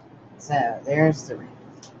 So there's the ring.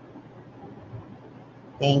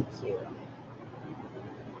 Thank you.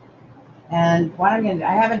 And what I'm going to,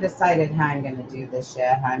 I haven't decided how I'm going to do this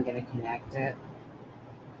yet, how I'm going to connect it.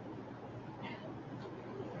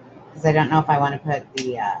 Because I don't know if I want to put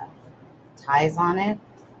the ties on it,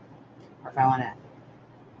 or if I want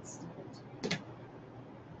to.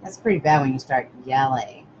 That's pretty bad when you start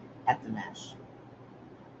yelling at the mesh.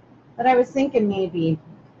 But I was thinking maybe,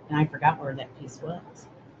 and I forgot where that piece was.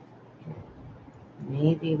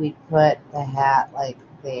 Maybe we put the hat like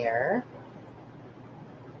there.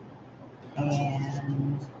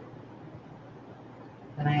 And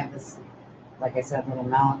then I have this, like I said, little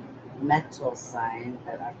metal sign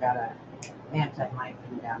that I've got to ant up my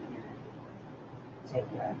pin down here. Take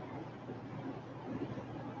that.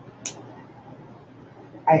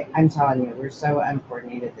 I'm telling you, we're so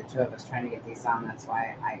uncoordinated, the two of us trying to get these on. That's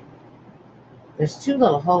why there's two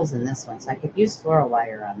little holes in this one, so I could use floral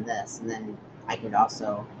wire on this, and then I could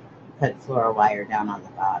also put floral wire down on the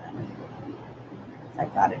bottom if I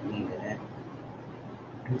thought it needed it.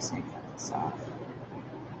 I'm just going to cut this off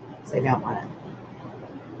because I don't want it.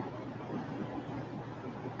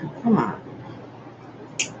 Oh, come on.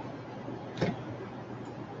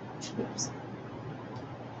 Oops.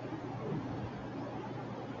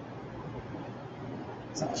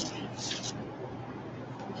 So,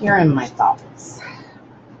 here are my thoughts.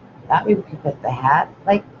 Thought we could put the hat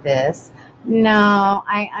like this. No,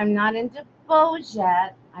 I'm not into bows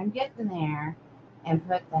yet. I'm getting there. And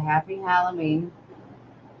put the Happy Halloween.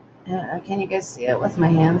 Can you guys see it with my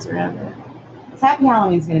hands around it? This Happy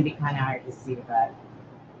Halloween's going to be kind of hard to see, but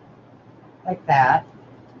like that.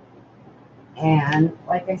 And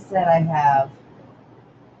like I said, I have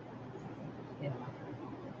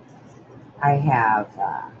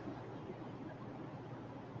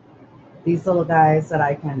these little guys that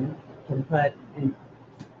I can put in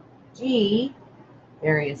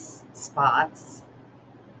various spots.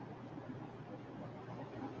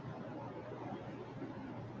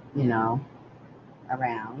 You know,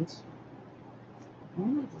 around. I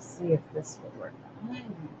wanted to see if this would work.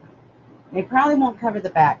 They probably won't cover the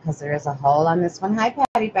back because there is a hole on this one. Hi,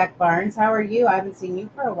 Patty Beck Barnes. How are you? I haven't seen you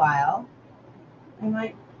for a while.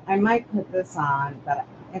 I might put this on, but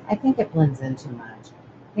I think it blends in too much.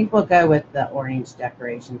 I think we'll go with the orange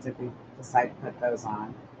decorations if we decide to put those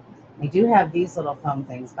on. We do have these little foam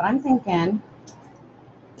things, but I'm thinking,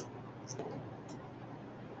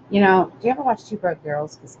 you know, do you ever watch Two Broke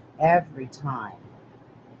Girls? Because every time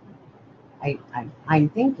I'm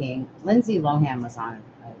thinking Lindsay Lohan was on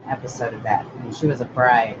an episode of that, and she was a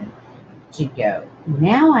bride, and she'd go,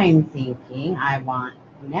 now I'm thinking I want.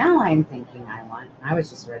 I was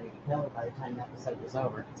just ready to kill it by the time the episode was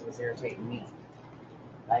over because it was irritating me.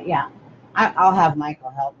 But yeah, I'll have Michael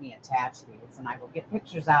help me attach these, and I will get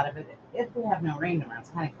pictures out of it if we have no rain tomorrow. It's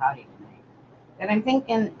kind of cloudy tonight. And I'm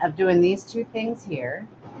thinking of doing these two things here.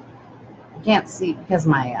 I can't see because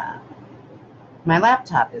my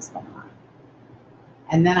laptop is going on.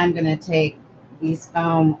 And then I'm going to take these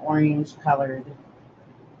foam orange colored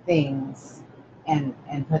things and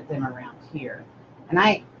put them around here. And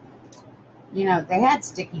they had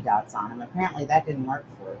sticky dots on them. Apparently that didn't work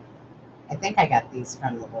for it. I think I got these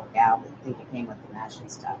from the little gal that think it came with the matching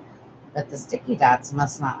stuff. But the sticky dots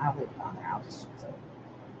must not, I'll leave it on there. I'll just use it.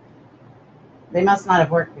 They must not have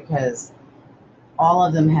worked because all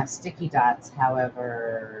of them have sticky dots.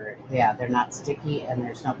 However, yeah, they're not sticky and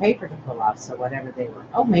there's no paper to pull off. So whatever they were,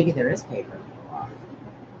 oh, maybe there is paper to pull off.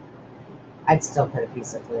 I'd still put a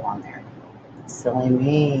piece of glue on there. Silly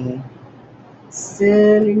me.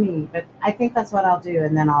 But I think that's what I'll do.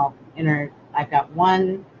 And then I've got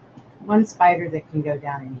one spider that can go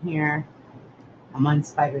down in here, and one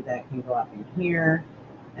spider that can go up in here,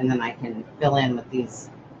 and then I can fill in with these.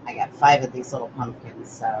 I got 5 of these little pumpkins,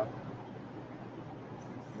 so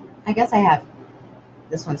I guess I have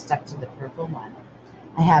this one stuck to the purple one.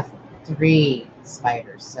 I have 3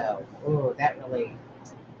 spiders, so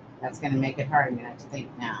that's going to make it hard. I'm going to have to think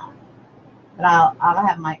now. But I'll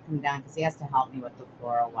have Mike come down because he has to help me with the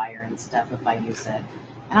floral wire and stuff if I use it.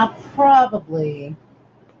 And I'll probably,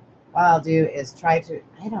 what I'll do is try to,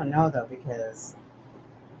 I don't know though, because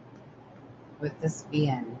with this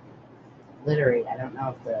being glittery, I don't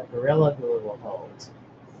know if the Gorilla Glue will hold.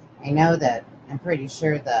 I know that, I'm pretty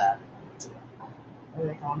sure the, what do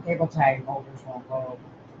they call them, cable tie holders won't hold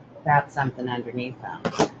without something underneath them.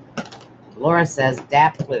 Laura says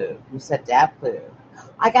DAP glue. Who said DAP glue?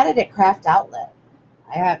 I got it at Craft Outlet.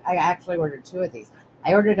 I actually ordered 2 of these.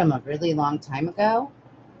 I ordered them a really long time ago.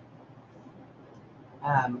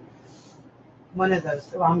 One of those,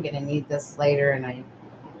 I'm going to need this later, and I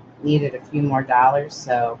needed a few more dollars,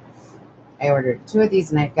 so I ordered 2 of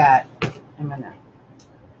these, and I've got,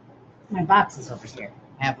 my box is over here.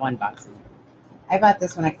 I have 1 box in here. I bought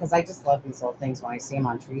this one because I just love these little things when I see them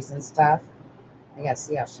on trees and stuff. I got to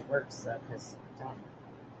see how she works, though, because,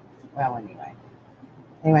 well, anyway,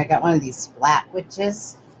 I got one of these splat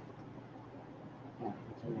witches.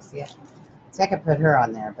 Can you see it? So I could put her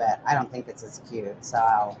on there, but I don't think it's as cute, so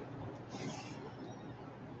I'll...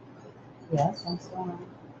 Yes, I'm still on.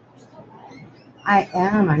 I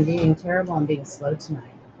am. I'm being terrible. I'm being slow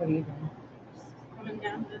tonight. What are you doing? Coming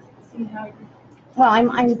down to see how you... Well,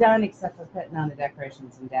 I'm done except for putting on the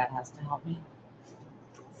decorations, and Dad has to help me.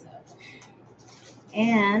 So.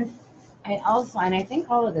 And I think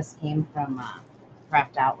all of this came from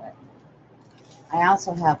Craft Outlet. I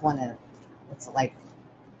also have one of, it's like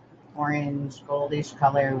orange, goldish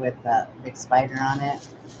color with a big spider on it.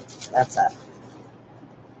 That's a,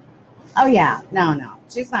 oh yeah, no.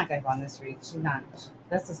 She's not going to go on this wreath.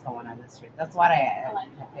 This is going on this wreath. That's what I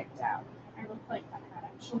picked out. I look like that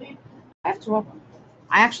actually. I have 2 of them.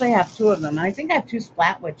 I actually have 2 of them. I think I have 2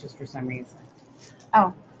 splat witches for some reason.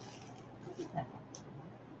 Oh.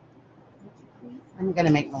 I'm going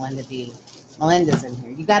to make Melinda be Melinda's in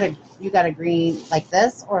here. You got a green like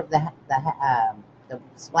this or the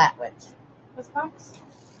splat witch? This box?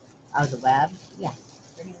 Oh, the web. Yeah.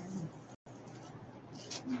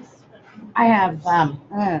 I have. I'm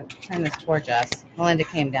gonna turn this towards us. Melinda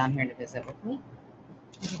came down here to visit with me.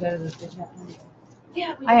 Did you go to the visit?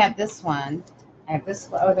 Yeah. I have this one. I have this.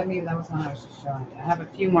 Oh, maybe that was one I was just showing you. I have a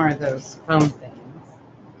few more of those foam things.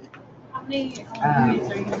 How many are you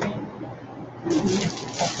doing?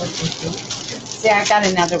 See, I got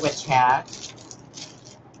another witch hat.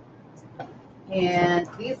 And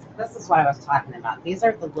this is what I was talking about. These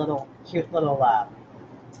are the little, cute little,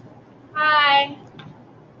 Hi.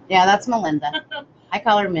 yeah, that's Melinda. I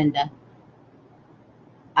call her Minda.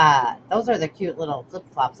 Those are the cute little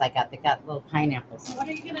flip-flops I got. They got little pineapples. What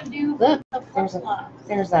are you going to do Look, with the flip-flops?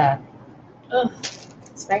 there's a Ugh.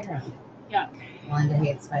 spider. Yuck. Melinda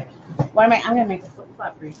hates spiders. What am I? I'm going to make a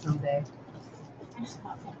flip-flop for you someday.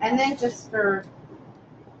 And then just for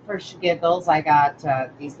giggles, I got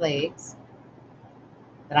these legs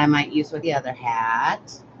that I might use with the other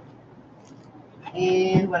hat.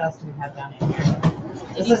 And what else do we have down in here?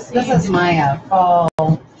 This is my fall.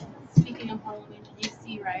 Speaking of Halloween, did you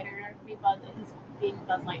see Ryder being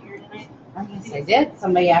Buzz Lightyear tonight? Yes, I did.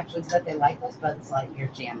 Somebody actually said they like those Buzz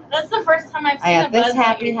Lightyear jammers. That's the first time I've seen I have this Buzz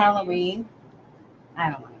Happy Lightyear Halloween.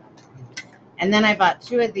 I don't want to. And then I bought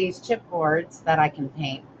 2 of these chipboards that I can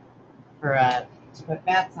paint for to put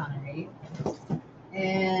bats on a wreath.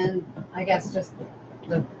 And I guess just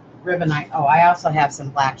the ribbon. I also have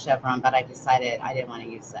some black chevron, but I decided I didn't want to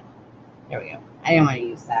use that. There we go. I didn't want to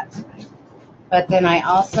use that tonight. But then I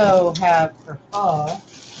also have for fall,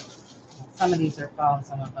 some of these are fall and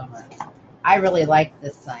some of them are. I really like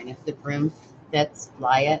this sign. If the broom fits,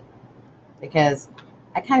 fly it. Because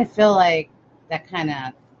I kind of feel like that kind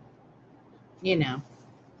of,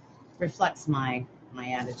 reflects my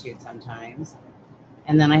attitude sometimes.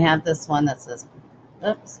 And then I have this one that says,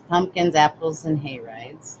 pumpkins, apples, and hay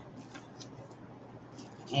rides.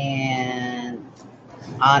 And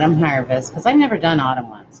autumn harvest, because I've never done autumn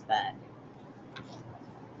ones, but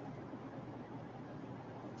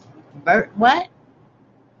what?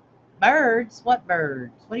 Birds? What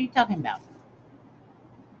birds? What are you talking about?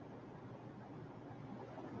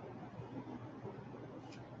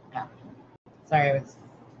 Oh, sorry,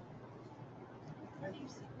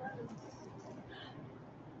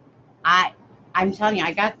 I'm telling you,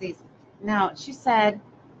 I got these. No, she said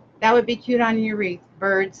that would be cute on your wreath.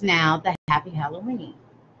 Birds now, the Happy Halloween.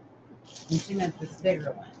 And she meant this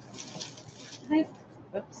bigger one.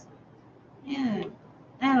 Oops. Yeah,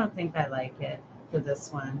 I don't think I like it for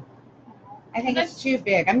this one. I think it's too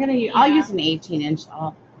big. I'll use an 18-inch.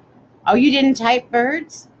 Oh, you didn't type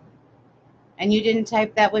birds? And you didn't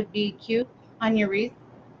type that would be cute on your wreath?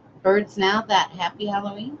 Birds now, that Happy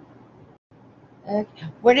Halloween?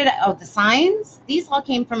 Where did the signs? These all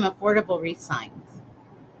came from Affordable Wreath Signs.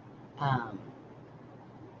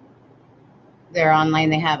 They're online.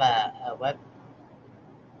 They have a web.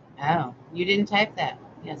 Oh, you didn't type that.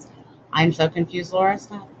 Yes. I'm so confused, Laura.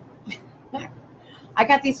 Stop. I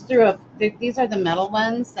got these through these are the metal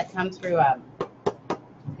ones that come through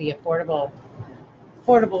the affordable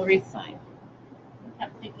wreath sign. I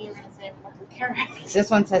kept thinking you were going to say Purple Carrot. This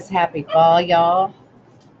one says Happy Fall, y'all.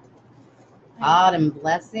 Autumn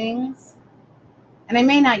blessings. And I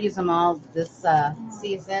may not use them all this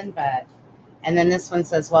season, but, and then this one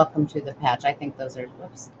says welcome to the patch. I think those are,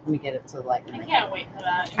 whoops, let me get it to the light. I can't wait for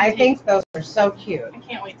that. I think those are so cute. I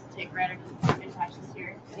can't wait to take Ryder to the pumpkin patch this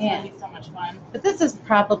year. It's going to be so much fun. But this is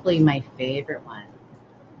probably my favorite one.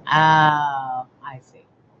 Oh, I see.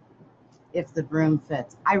 If the broom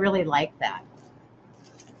fits. I really like that.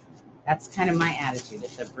 That's kind of my attitude.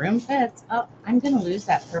 If the broom fits, oh, I'm going to lose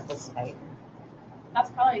that purple spider. That's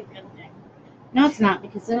probably a good thing. No, it's not,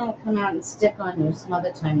 because then it'll come out and stick on you some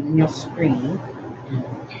other time, and then you'll scream.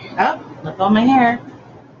 Oh, look on my hair.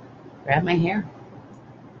 Grab my hair.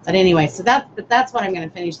 But anyway, so that's what I'm going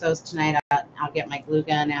to finish those tonight. I'll get my glue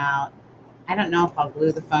gun out. I don't know if I'll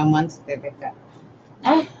glue the foam ones. They've got,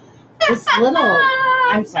 this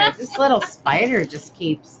little spider just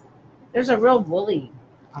keeps, there's a real woolly,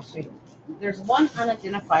 I'll show you. There's one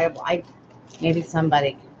unidentifiable, maybe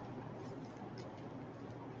somebody.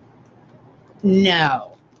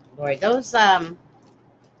 No, Lori, those still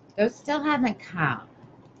haven't come.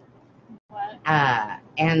 What?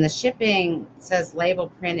 And the shipping says label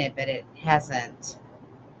printed, but it hasn't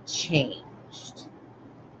changed.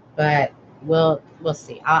 But we'll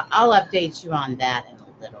see. I'll update you on that in a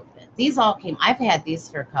little bit. These all came. I've had these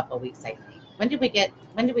for a couple of weeks, I think. When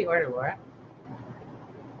did we order, Laura?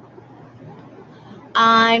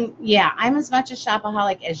 I'm as much a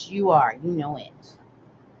shopaholic as you are. You know it.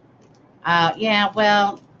 Yeah,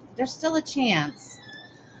 well, there's still a chance.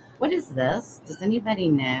 What is this? Does anybody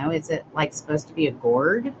know? Is it like supposed to be a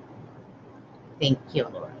gourd? Thank you,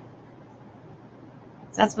 Laura.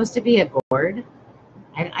 Is that supposed to be a gourd?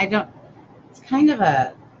 I don't, it's kind of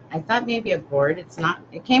a, I thought maybe a gourd. It's not,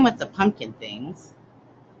 it came with the pumpkin things,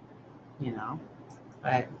 you know,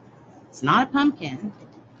 but it's not a pumpkin.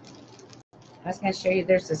 I was going to show you,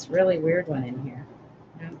 there's this really weird one in here.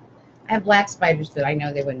 I have black spiders, but I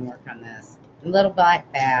know they wouldn't work on this. And little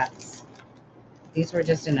black bats. These were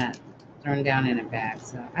just thrown down in a bag.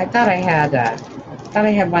 So I thought I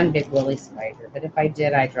had one big woolly spider, but if I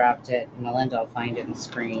did, I dropped it. And Melinda will find it and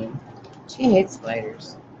scream. She hates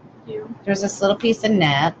spiders. There's this little piece of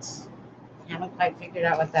net. I haven't quite figured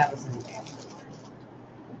out what that was in there.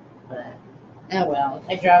 But, oh well,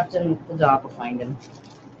 I dropped him. The dog will find him.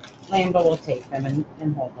 Lambo will take them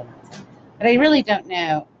and hold them. But I really don't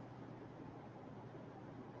know.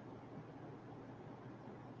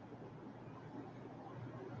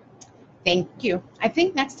 Thank you. I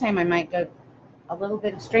think next time I might go a little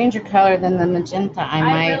bit stranger color than the magenta.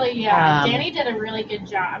 Danny did a really good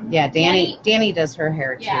job. Yeah, Danny does her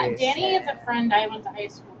hair too. Yeah, Danny is a friend I went to high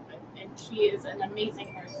school with, and she is an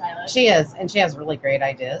amazing hairstylist. She is, and she has really great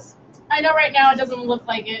ideas. I know right now it doesn't look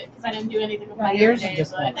like it because I didn't do anything with my hair. Yours is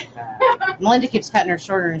just like that. Melinda keeps cutting her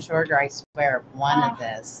shorter and shorter. I swear, one of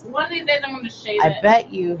these days I'm going to shave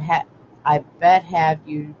it. I bet have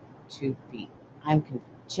you to be. I'm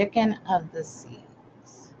chicken of the seas.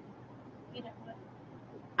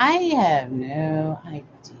 I have no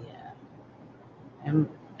idea.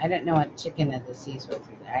 I don't know what chicken of the seas was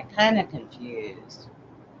either. I'm kind of confused.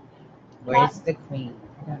 Where's the queen?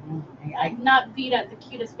 I don't know. I'm not beat at the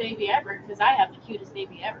cutest baby ever because I have the cutest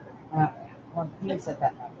baby ever. Well, you said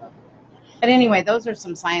that. But anyway, those are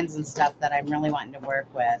some signs and stuff that I'm really wanting to work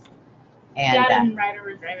with. And Dad and Ryder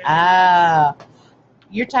were driving. Oh,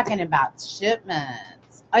 you're talking about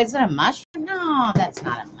shipments. Oh, is it a mushroom? No, that's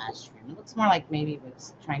not a mushroom. It looks more like maybe it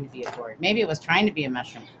was trying to be a gourd. Maybe it was trying to be a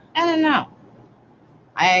mushroom. I don't know.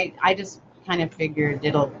 I just kind of figured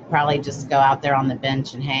it'll probably just go out there on the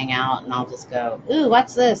bench and hang out, and I'll just go, ooh,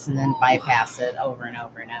 what's this? And then bypass it over and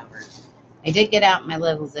over and over. I did get out my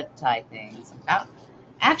little zip tie things.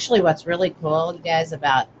 Actually, what's really cool, you guys,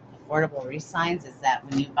 about Affordable Wreath signs is that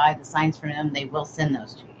when you buy the signs from them, they will send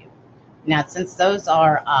those to you. Now, since those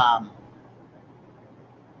are,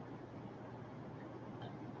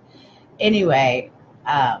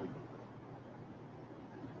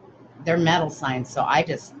 they're metal signs, so I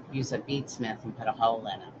just use a beadsmith and put a hole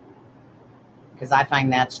in them. Because I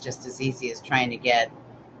find that's just as easy as trying to get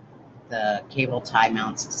the cable tie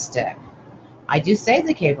mounts to stick. I do save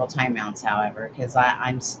the cable tie mounts, however, because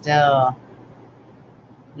I'm still,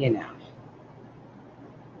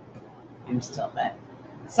 but.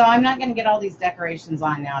 So I'm not going to get all these decorations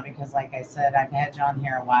on now because, like I said, I've had you on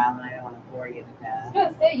here a while and I don't want to bore you to death. I was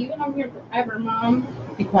going to say, you've been on here forever, Mom.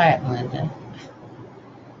 Be quiet, Melinda.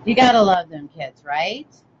 You got to love them kids, right?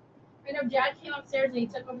 I know Dad came upstairs and he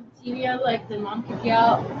took over the TV out, like, did Mom kick you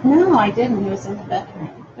out? No, I didn't. He was in the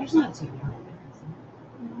bedroom. There's not a TV on.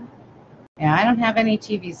 Yeah, I don't have any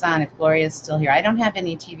TVs on if Gloria's still here. I don't have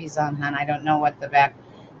any TVs on, hon. I don't know what the back...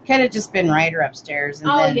 Could have just been Ryder upstairs.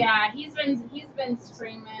 And yeah, he's been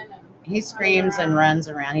screaming. He screams and runs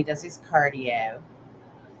around. He does his cardio.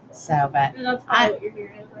 So, but... And that's probably what you're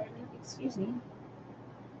hearing right now. Excuse me.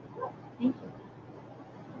 Thank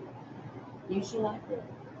you. You should like it.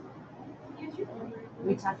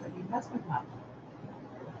 We talked with your husband, Papa.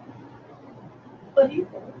 What do you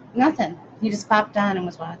think? Nothing. He just popped on and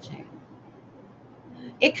was watching.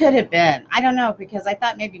 It could have been. I don't know, because I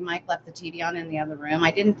thought maybe Mike left the TV on in the other room.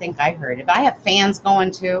 I didn't think I heard it. But I have fans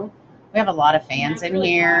going too. We have a lot of fans in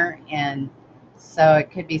here, and so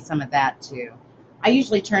it could be some of that too. I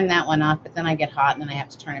usually turn that one off, but then I get hot and then I have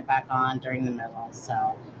to turn it back on during the middle.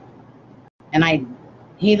 So, and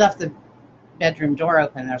he left the bedroom door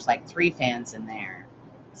open. There's like 3 fans in there.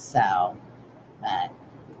 So,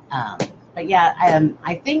 but yeah,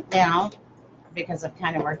 I think now, because I've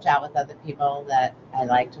kind of worked out with other people that I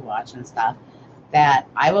like to watch and stuff, that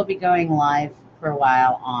I will be going live for a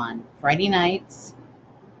while on Friday nights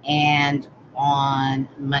and on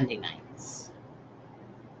Monday nights,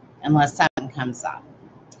 unless something comes up.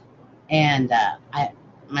 And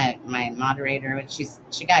my moderator,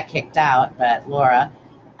 she got kicked out, but Laura,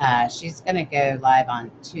 she's going to go live on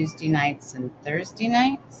Tuesday nights and Thursday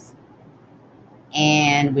nights.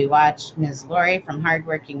 And we watch Ms. Lori from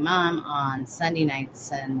Hardworking Mom on Sunday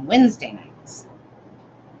nights and Wednesday nights,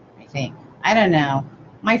 I think. I don't know.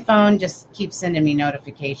 my phone just keeps sending me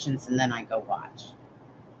notifications and then I go watch.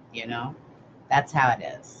 You know, that's how it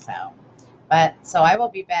is. So I will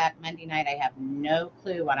be back Monday night. I have no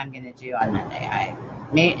clue what I'm going to do on Monday.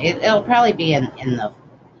 It'll probably be in the,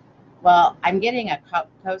 well, I'm getting a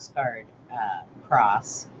Coast Guard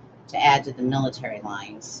cross to add to the military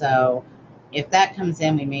line. So if that comes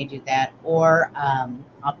in, we may do that. Or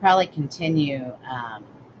I'll probably continue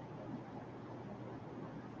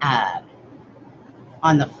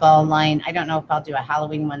on the fall line. I don't know if I'll do a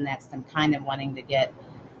Halloween one next. I'm kind of wanting to get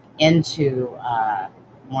into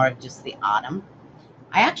more of just the autumn.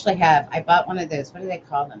 I bought one of those, what do they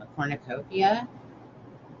call them? A cornucopia?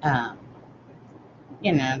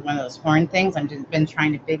 You know, one of those horn things. I've just been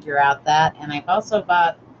trying to figure out that. And I've also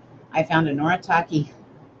I found a Noritake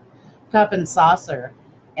cup and saucer.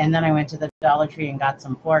 And then I went to the Dollar Tree and got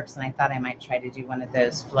some forks. And I thought I might try to do one of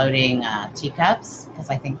those floating teacups because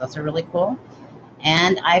I think those are really cool.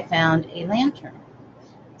 And I found a lantern.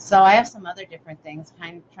 So I have some other different things,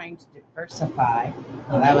 kind of trying to diversify.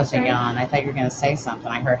 Oh, that was a yawn. I thought you were going to say something.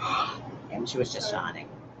 I heard, and she was just yawning.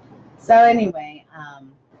 So anyway,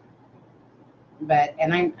 I'm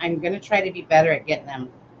going to try to be better at getting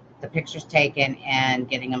the pictures taken and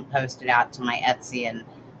getting them posted out to my Etsy and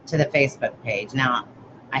to the Facebook page. Now,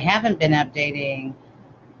 I haven't been updating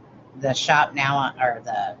the shop now or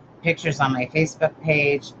the pictures on my Facebook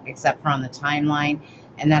page, except for on the timeline.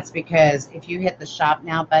 And that's because if you hit the shop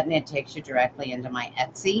now button, it takes you directly into my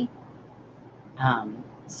Etsy.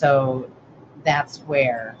 So that's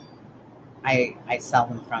where I sell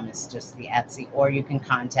them from. It's just the Etsy, or you can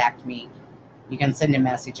contact me. You can send a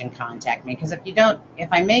message and contact me. Because if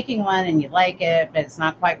I'm making one and you like it, but it's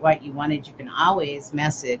not quite what you wanted, you can always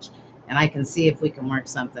message and I can see if we can work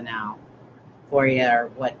something out for you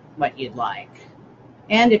or what you'd like.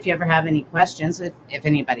 And if you ever have any questions, if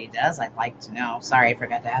anybody does, I'd like to know. Sorry, I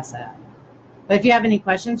forgot to ask that. But if you have any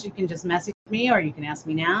questions, you can just message me or you can ask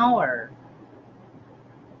me now or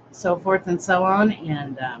so forth and so on.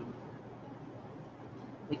 And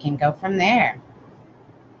we can go from there.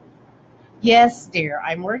 Yes, dear,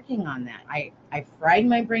 I'm working on that. I fried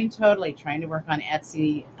my brain totally trying to work on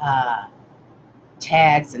Etsy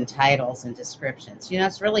tags and titles and descriptions. You know,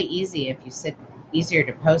 it's really easy easier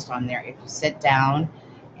to post on there if you sit down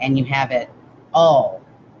and you have it all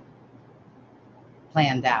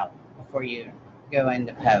planned out before you go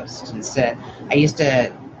into post. Instead, I used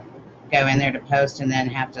to go in there to post and then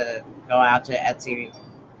have to go out to Etsy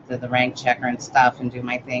to the rank checker and stuff and do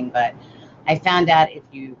my thing. But I found out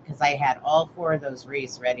because I had all 4 of those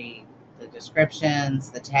wreaths ready, the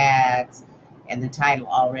descriptions, the tags, and the title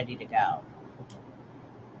all ready to go.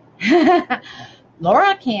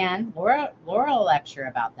 Laura will lecture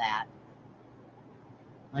about that.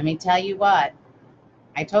 Let me tell you what.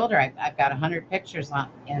 I told her I've got 100 pictures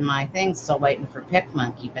in my thing still waiting for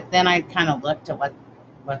PicMonkey. But then I kind of looked at what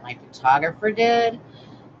my photographer did.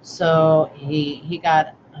 So he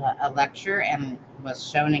got a lecture and was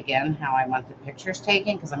shown again how I want the pictures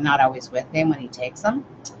taken because I'm not always with him when he takes them.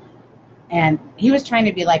 And he was trying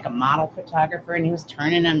to be like a model photographer, and he was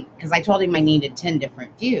turning them because I told him I needed 10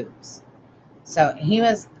 different views. So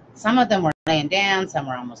some of them were laying down, some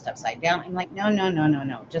were almost upside down. I'm like,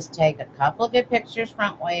 no. Just take a couple of good pictures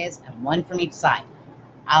front ways and one from each side.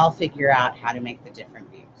 I'll figure out how to make the different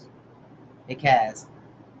views. Because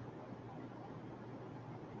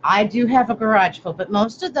I do have a garage full, but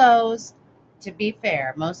most of those, to be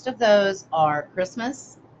fair, most of those are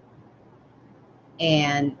Christmas.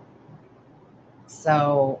 And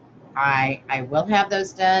so I will have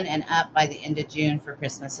those done and up by the end of June for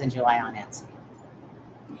Christmas and July on Etsy.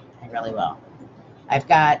 I really will. I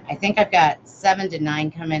think I've got 7 to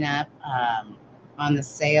 9 coming up on the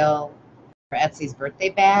sale for Etsy's birthday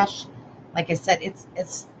bash. Like I said,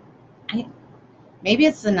 maybe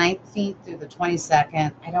it's the 19th through the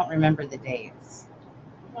 22nd. I don't remember the dates.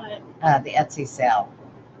 What? The Etsy sale.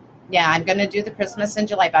 Yeah, I'm going to do the Christmas in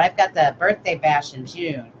July, but I've got the birthday bash in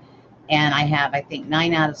June. And I have, I think,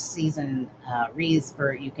 9 out of season wreaths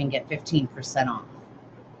you can get 15% off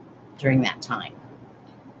during that time.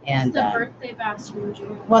 And the birthday bash in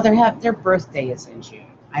June. Well, their birthday is in June.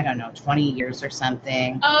 I don't know, 20 years or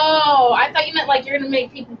something. Oh, I thought you meant like you're going to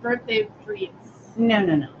make people birthday wreaths.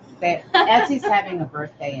 No. Etsy's having a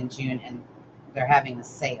birthday in June, and they're having a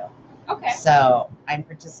sale. Okay. So I'm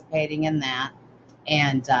participating in that.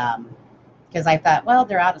 And because I thought, well,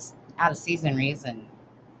 they're out of season wreaths, and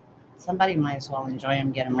somebody might as well enjoy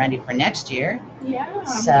them, get them ready for next year. Yeah.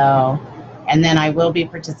 So, and then I will be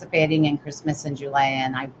participating in Christmas in July,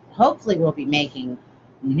 and I hopefully will be making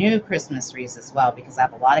new Christmas wreaths as well, because I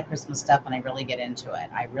have a lot of Christmas stuff and I really get into it.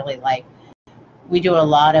 I really like We do a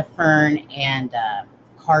lot of fern and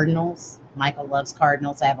cardinals. Michael loves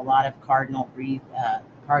cardinals. I have a lot of cardinal wreath,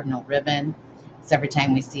 cardinal ribbon. So every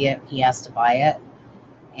time we see it, he has to buy it.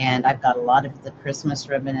 And I've got a lot of the Christmas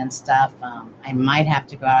ribbon and stuff. I might have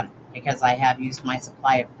to go out because I have used my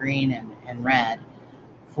supply of green and red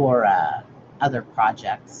for other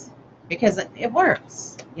projects because it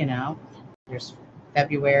works, you know. There's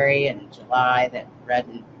February and July that red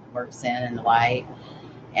works in and the white,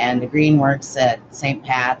 and the green works at St.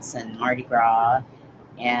 Pat's and Mardi Gras.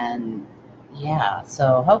 And yeah,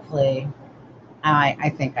 so hopefully I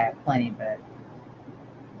think I have plenty, but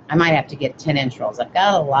I might have to get 10-inch rolls. I've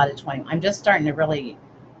got a lot of 20. I'm just starting to really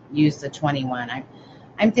use the 21.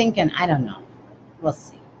 I'm thinking, I don't know. We'll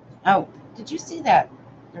see. Oh, did you see that?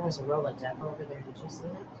 There was a roll of deco over there. Did you see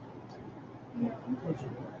it? No.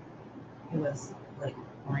 It was like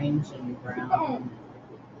orange and brown. Oh.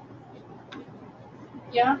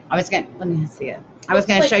 Yeah. I was gonna let me see it. I was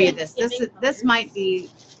gonna Looks show like you this. Thanksgiving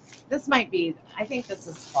This might be. I think this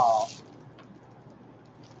is fall.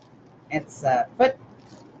 It's a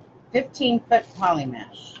 15-foot poly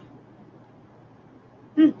mesh.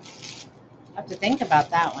 I have to think about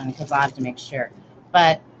that one because I have to make sure.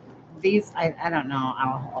 But these, I don't know.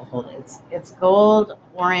 I'll hold it. It's gold,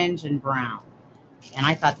 orange, and brown, and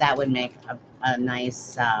I thought that would make a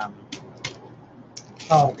nice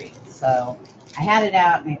fall wreath. So I had it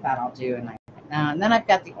out, and I thought I'll do, and then I've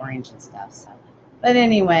got the orange and stuff. So, but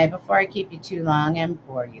anyway, before I keep you too long and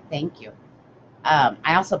bore you, thank you.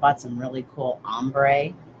 I also bought some really cool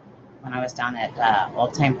ombre when I was down at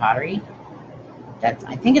Old Time Pottery.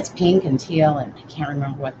 I think it's pink and teal, and I can't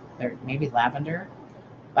remember what they're, maybe lavender,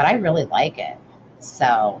 but I really like it.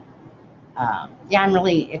 So yeah, I'm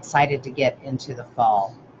really excited to get into the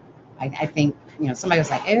fall. I think, you know, somebody was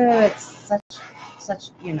like, "Oh, it's such,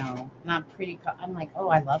 you know, not pretty." I'm like, "Oh,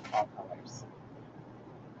 I love fall colors."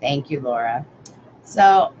 Thank you, Laura.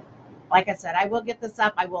 So, like I said, I will get this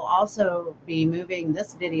up. I will also be moving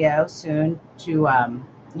this video soon to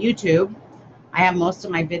YouTube. I have most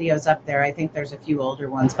of my videos up there. I think there's a few older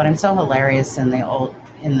ones, but I'm so hilarious in the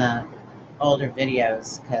older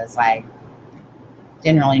videos because I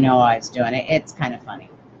didn't really know what I was doing. It's kind of funny.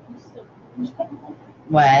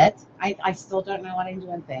 What? I still don't know what I'm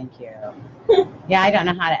doing. Thank you. Yeah, I don't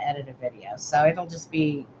know how to edit a video, so it'll just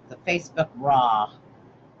be the Facebook Raw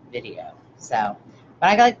video. So, but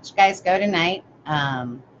I let you guys go tonight.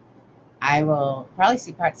 I will probably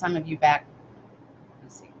see some of you back.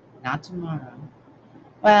 Let's see, not tomorrow.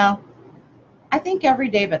 Well, I think every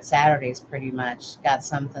day but Saturday's pretty much got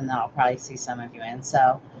something that I'll probably see some of you in.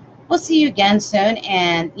 So we'll see you again soon.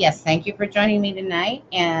 And yes, thank you for joining me tonight.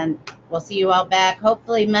 And we'll see you all back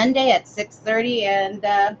hopefully Monday at 6:30. And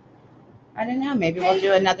I don't know, maybe we'll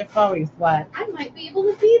do another fall wreath. What? I might be able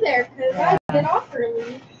to be there because I get off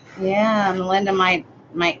early. Yeah, Melinda might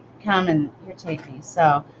come and irritate me.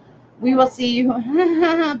 So we will see you.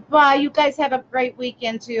 Bye. You guys have a great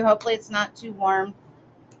weekend too. Hopefully it's not too warm.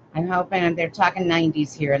 I'm hoping they're talking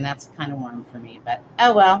 90s here, and that's kind of warm for me. But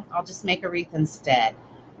oh well, I'll just make a wreath instead.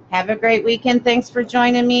 Have a great weekend. Thanks for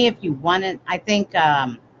joining me. If you want it, I think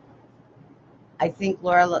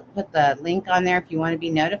Laura put the link on there if you want to be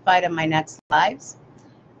notified of my next lives.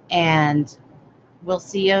 And we'll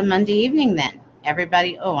see you Monday evening then.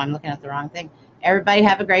 Everybody, oh, I'm looking at the wrong thing. Everybody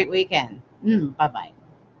have a great weekend. Bye-bye.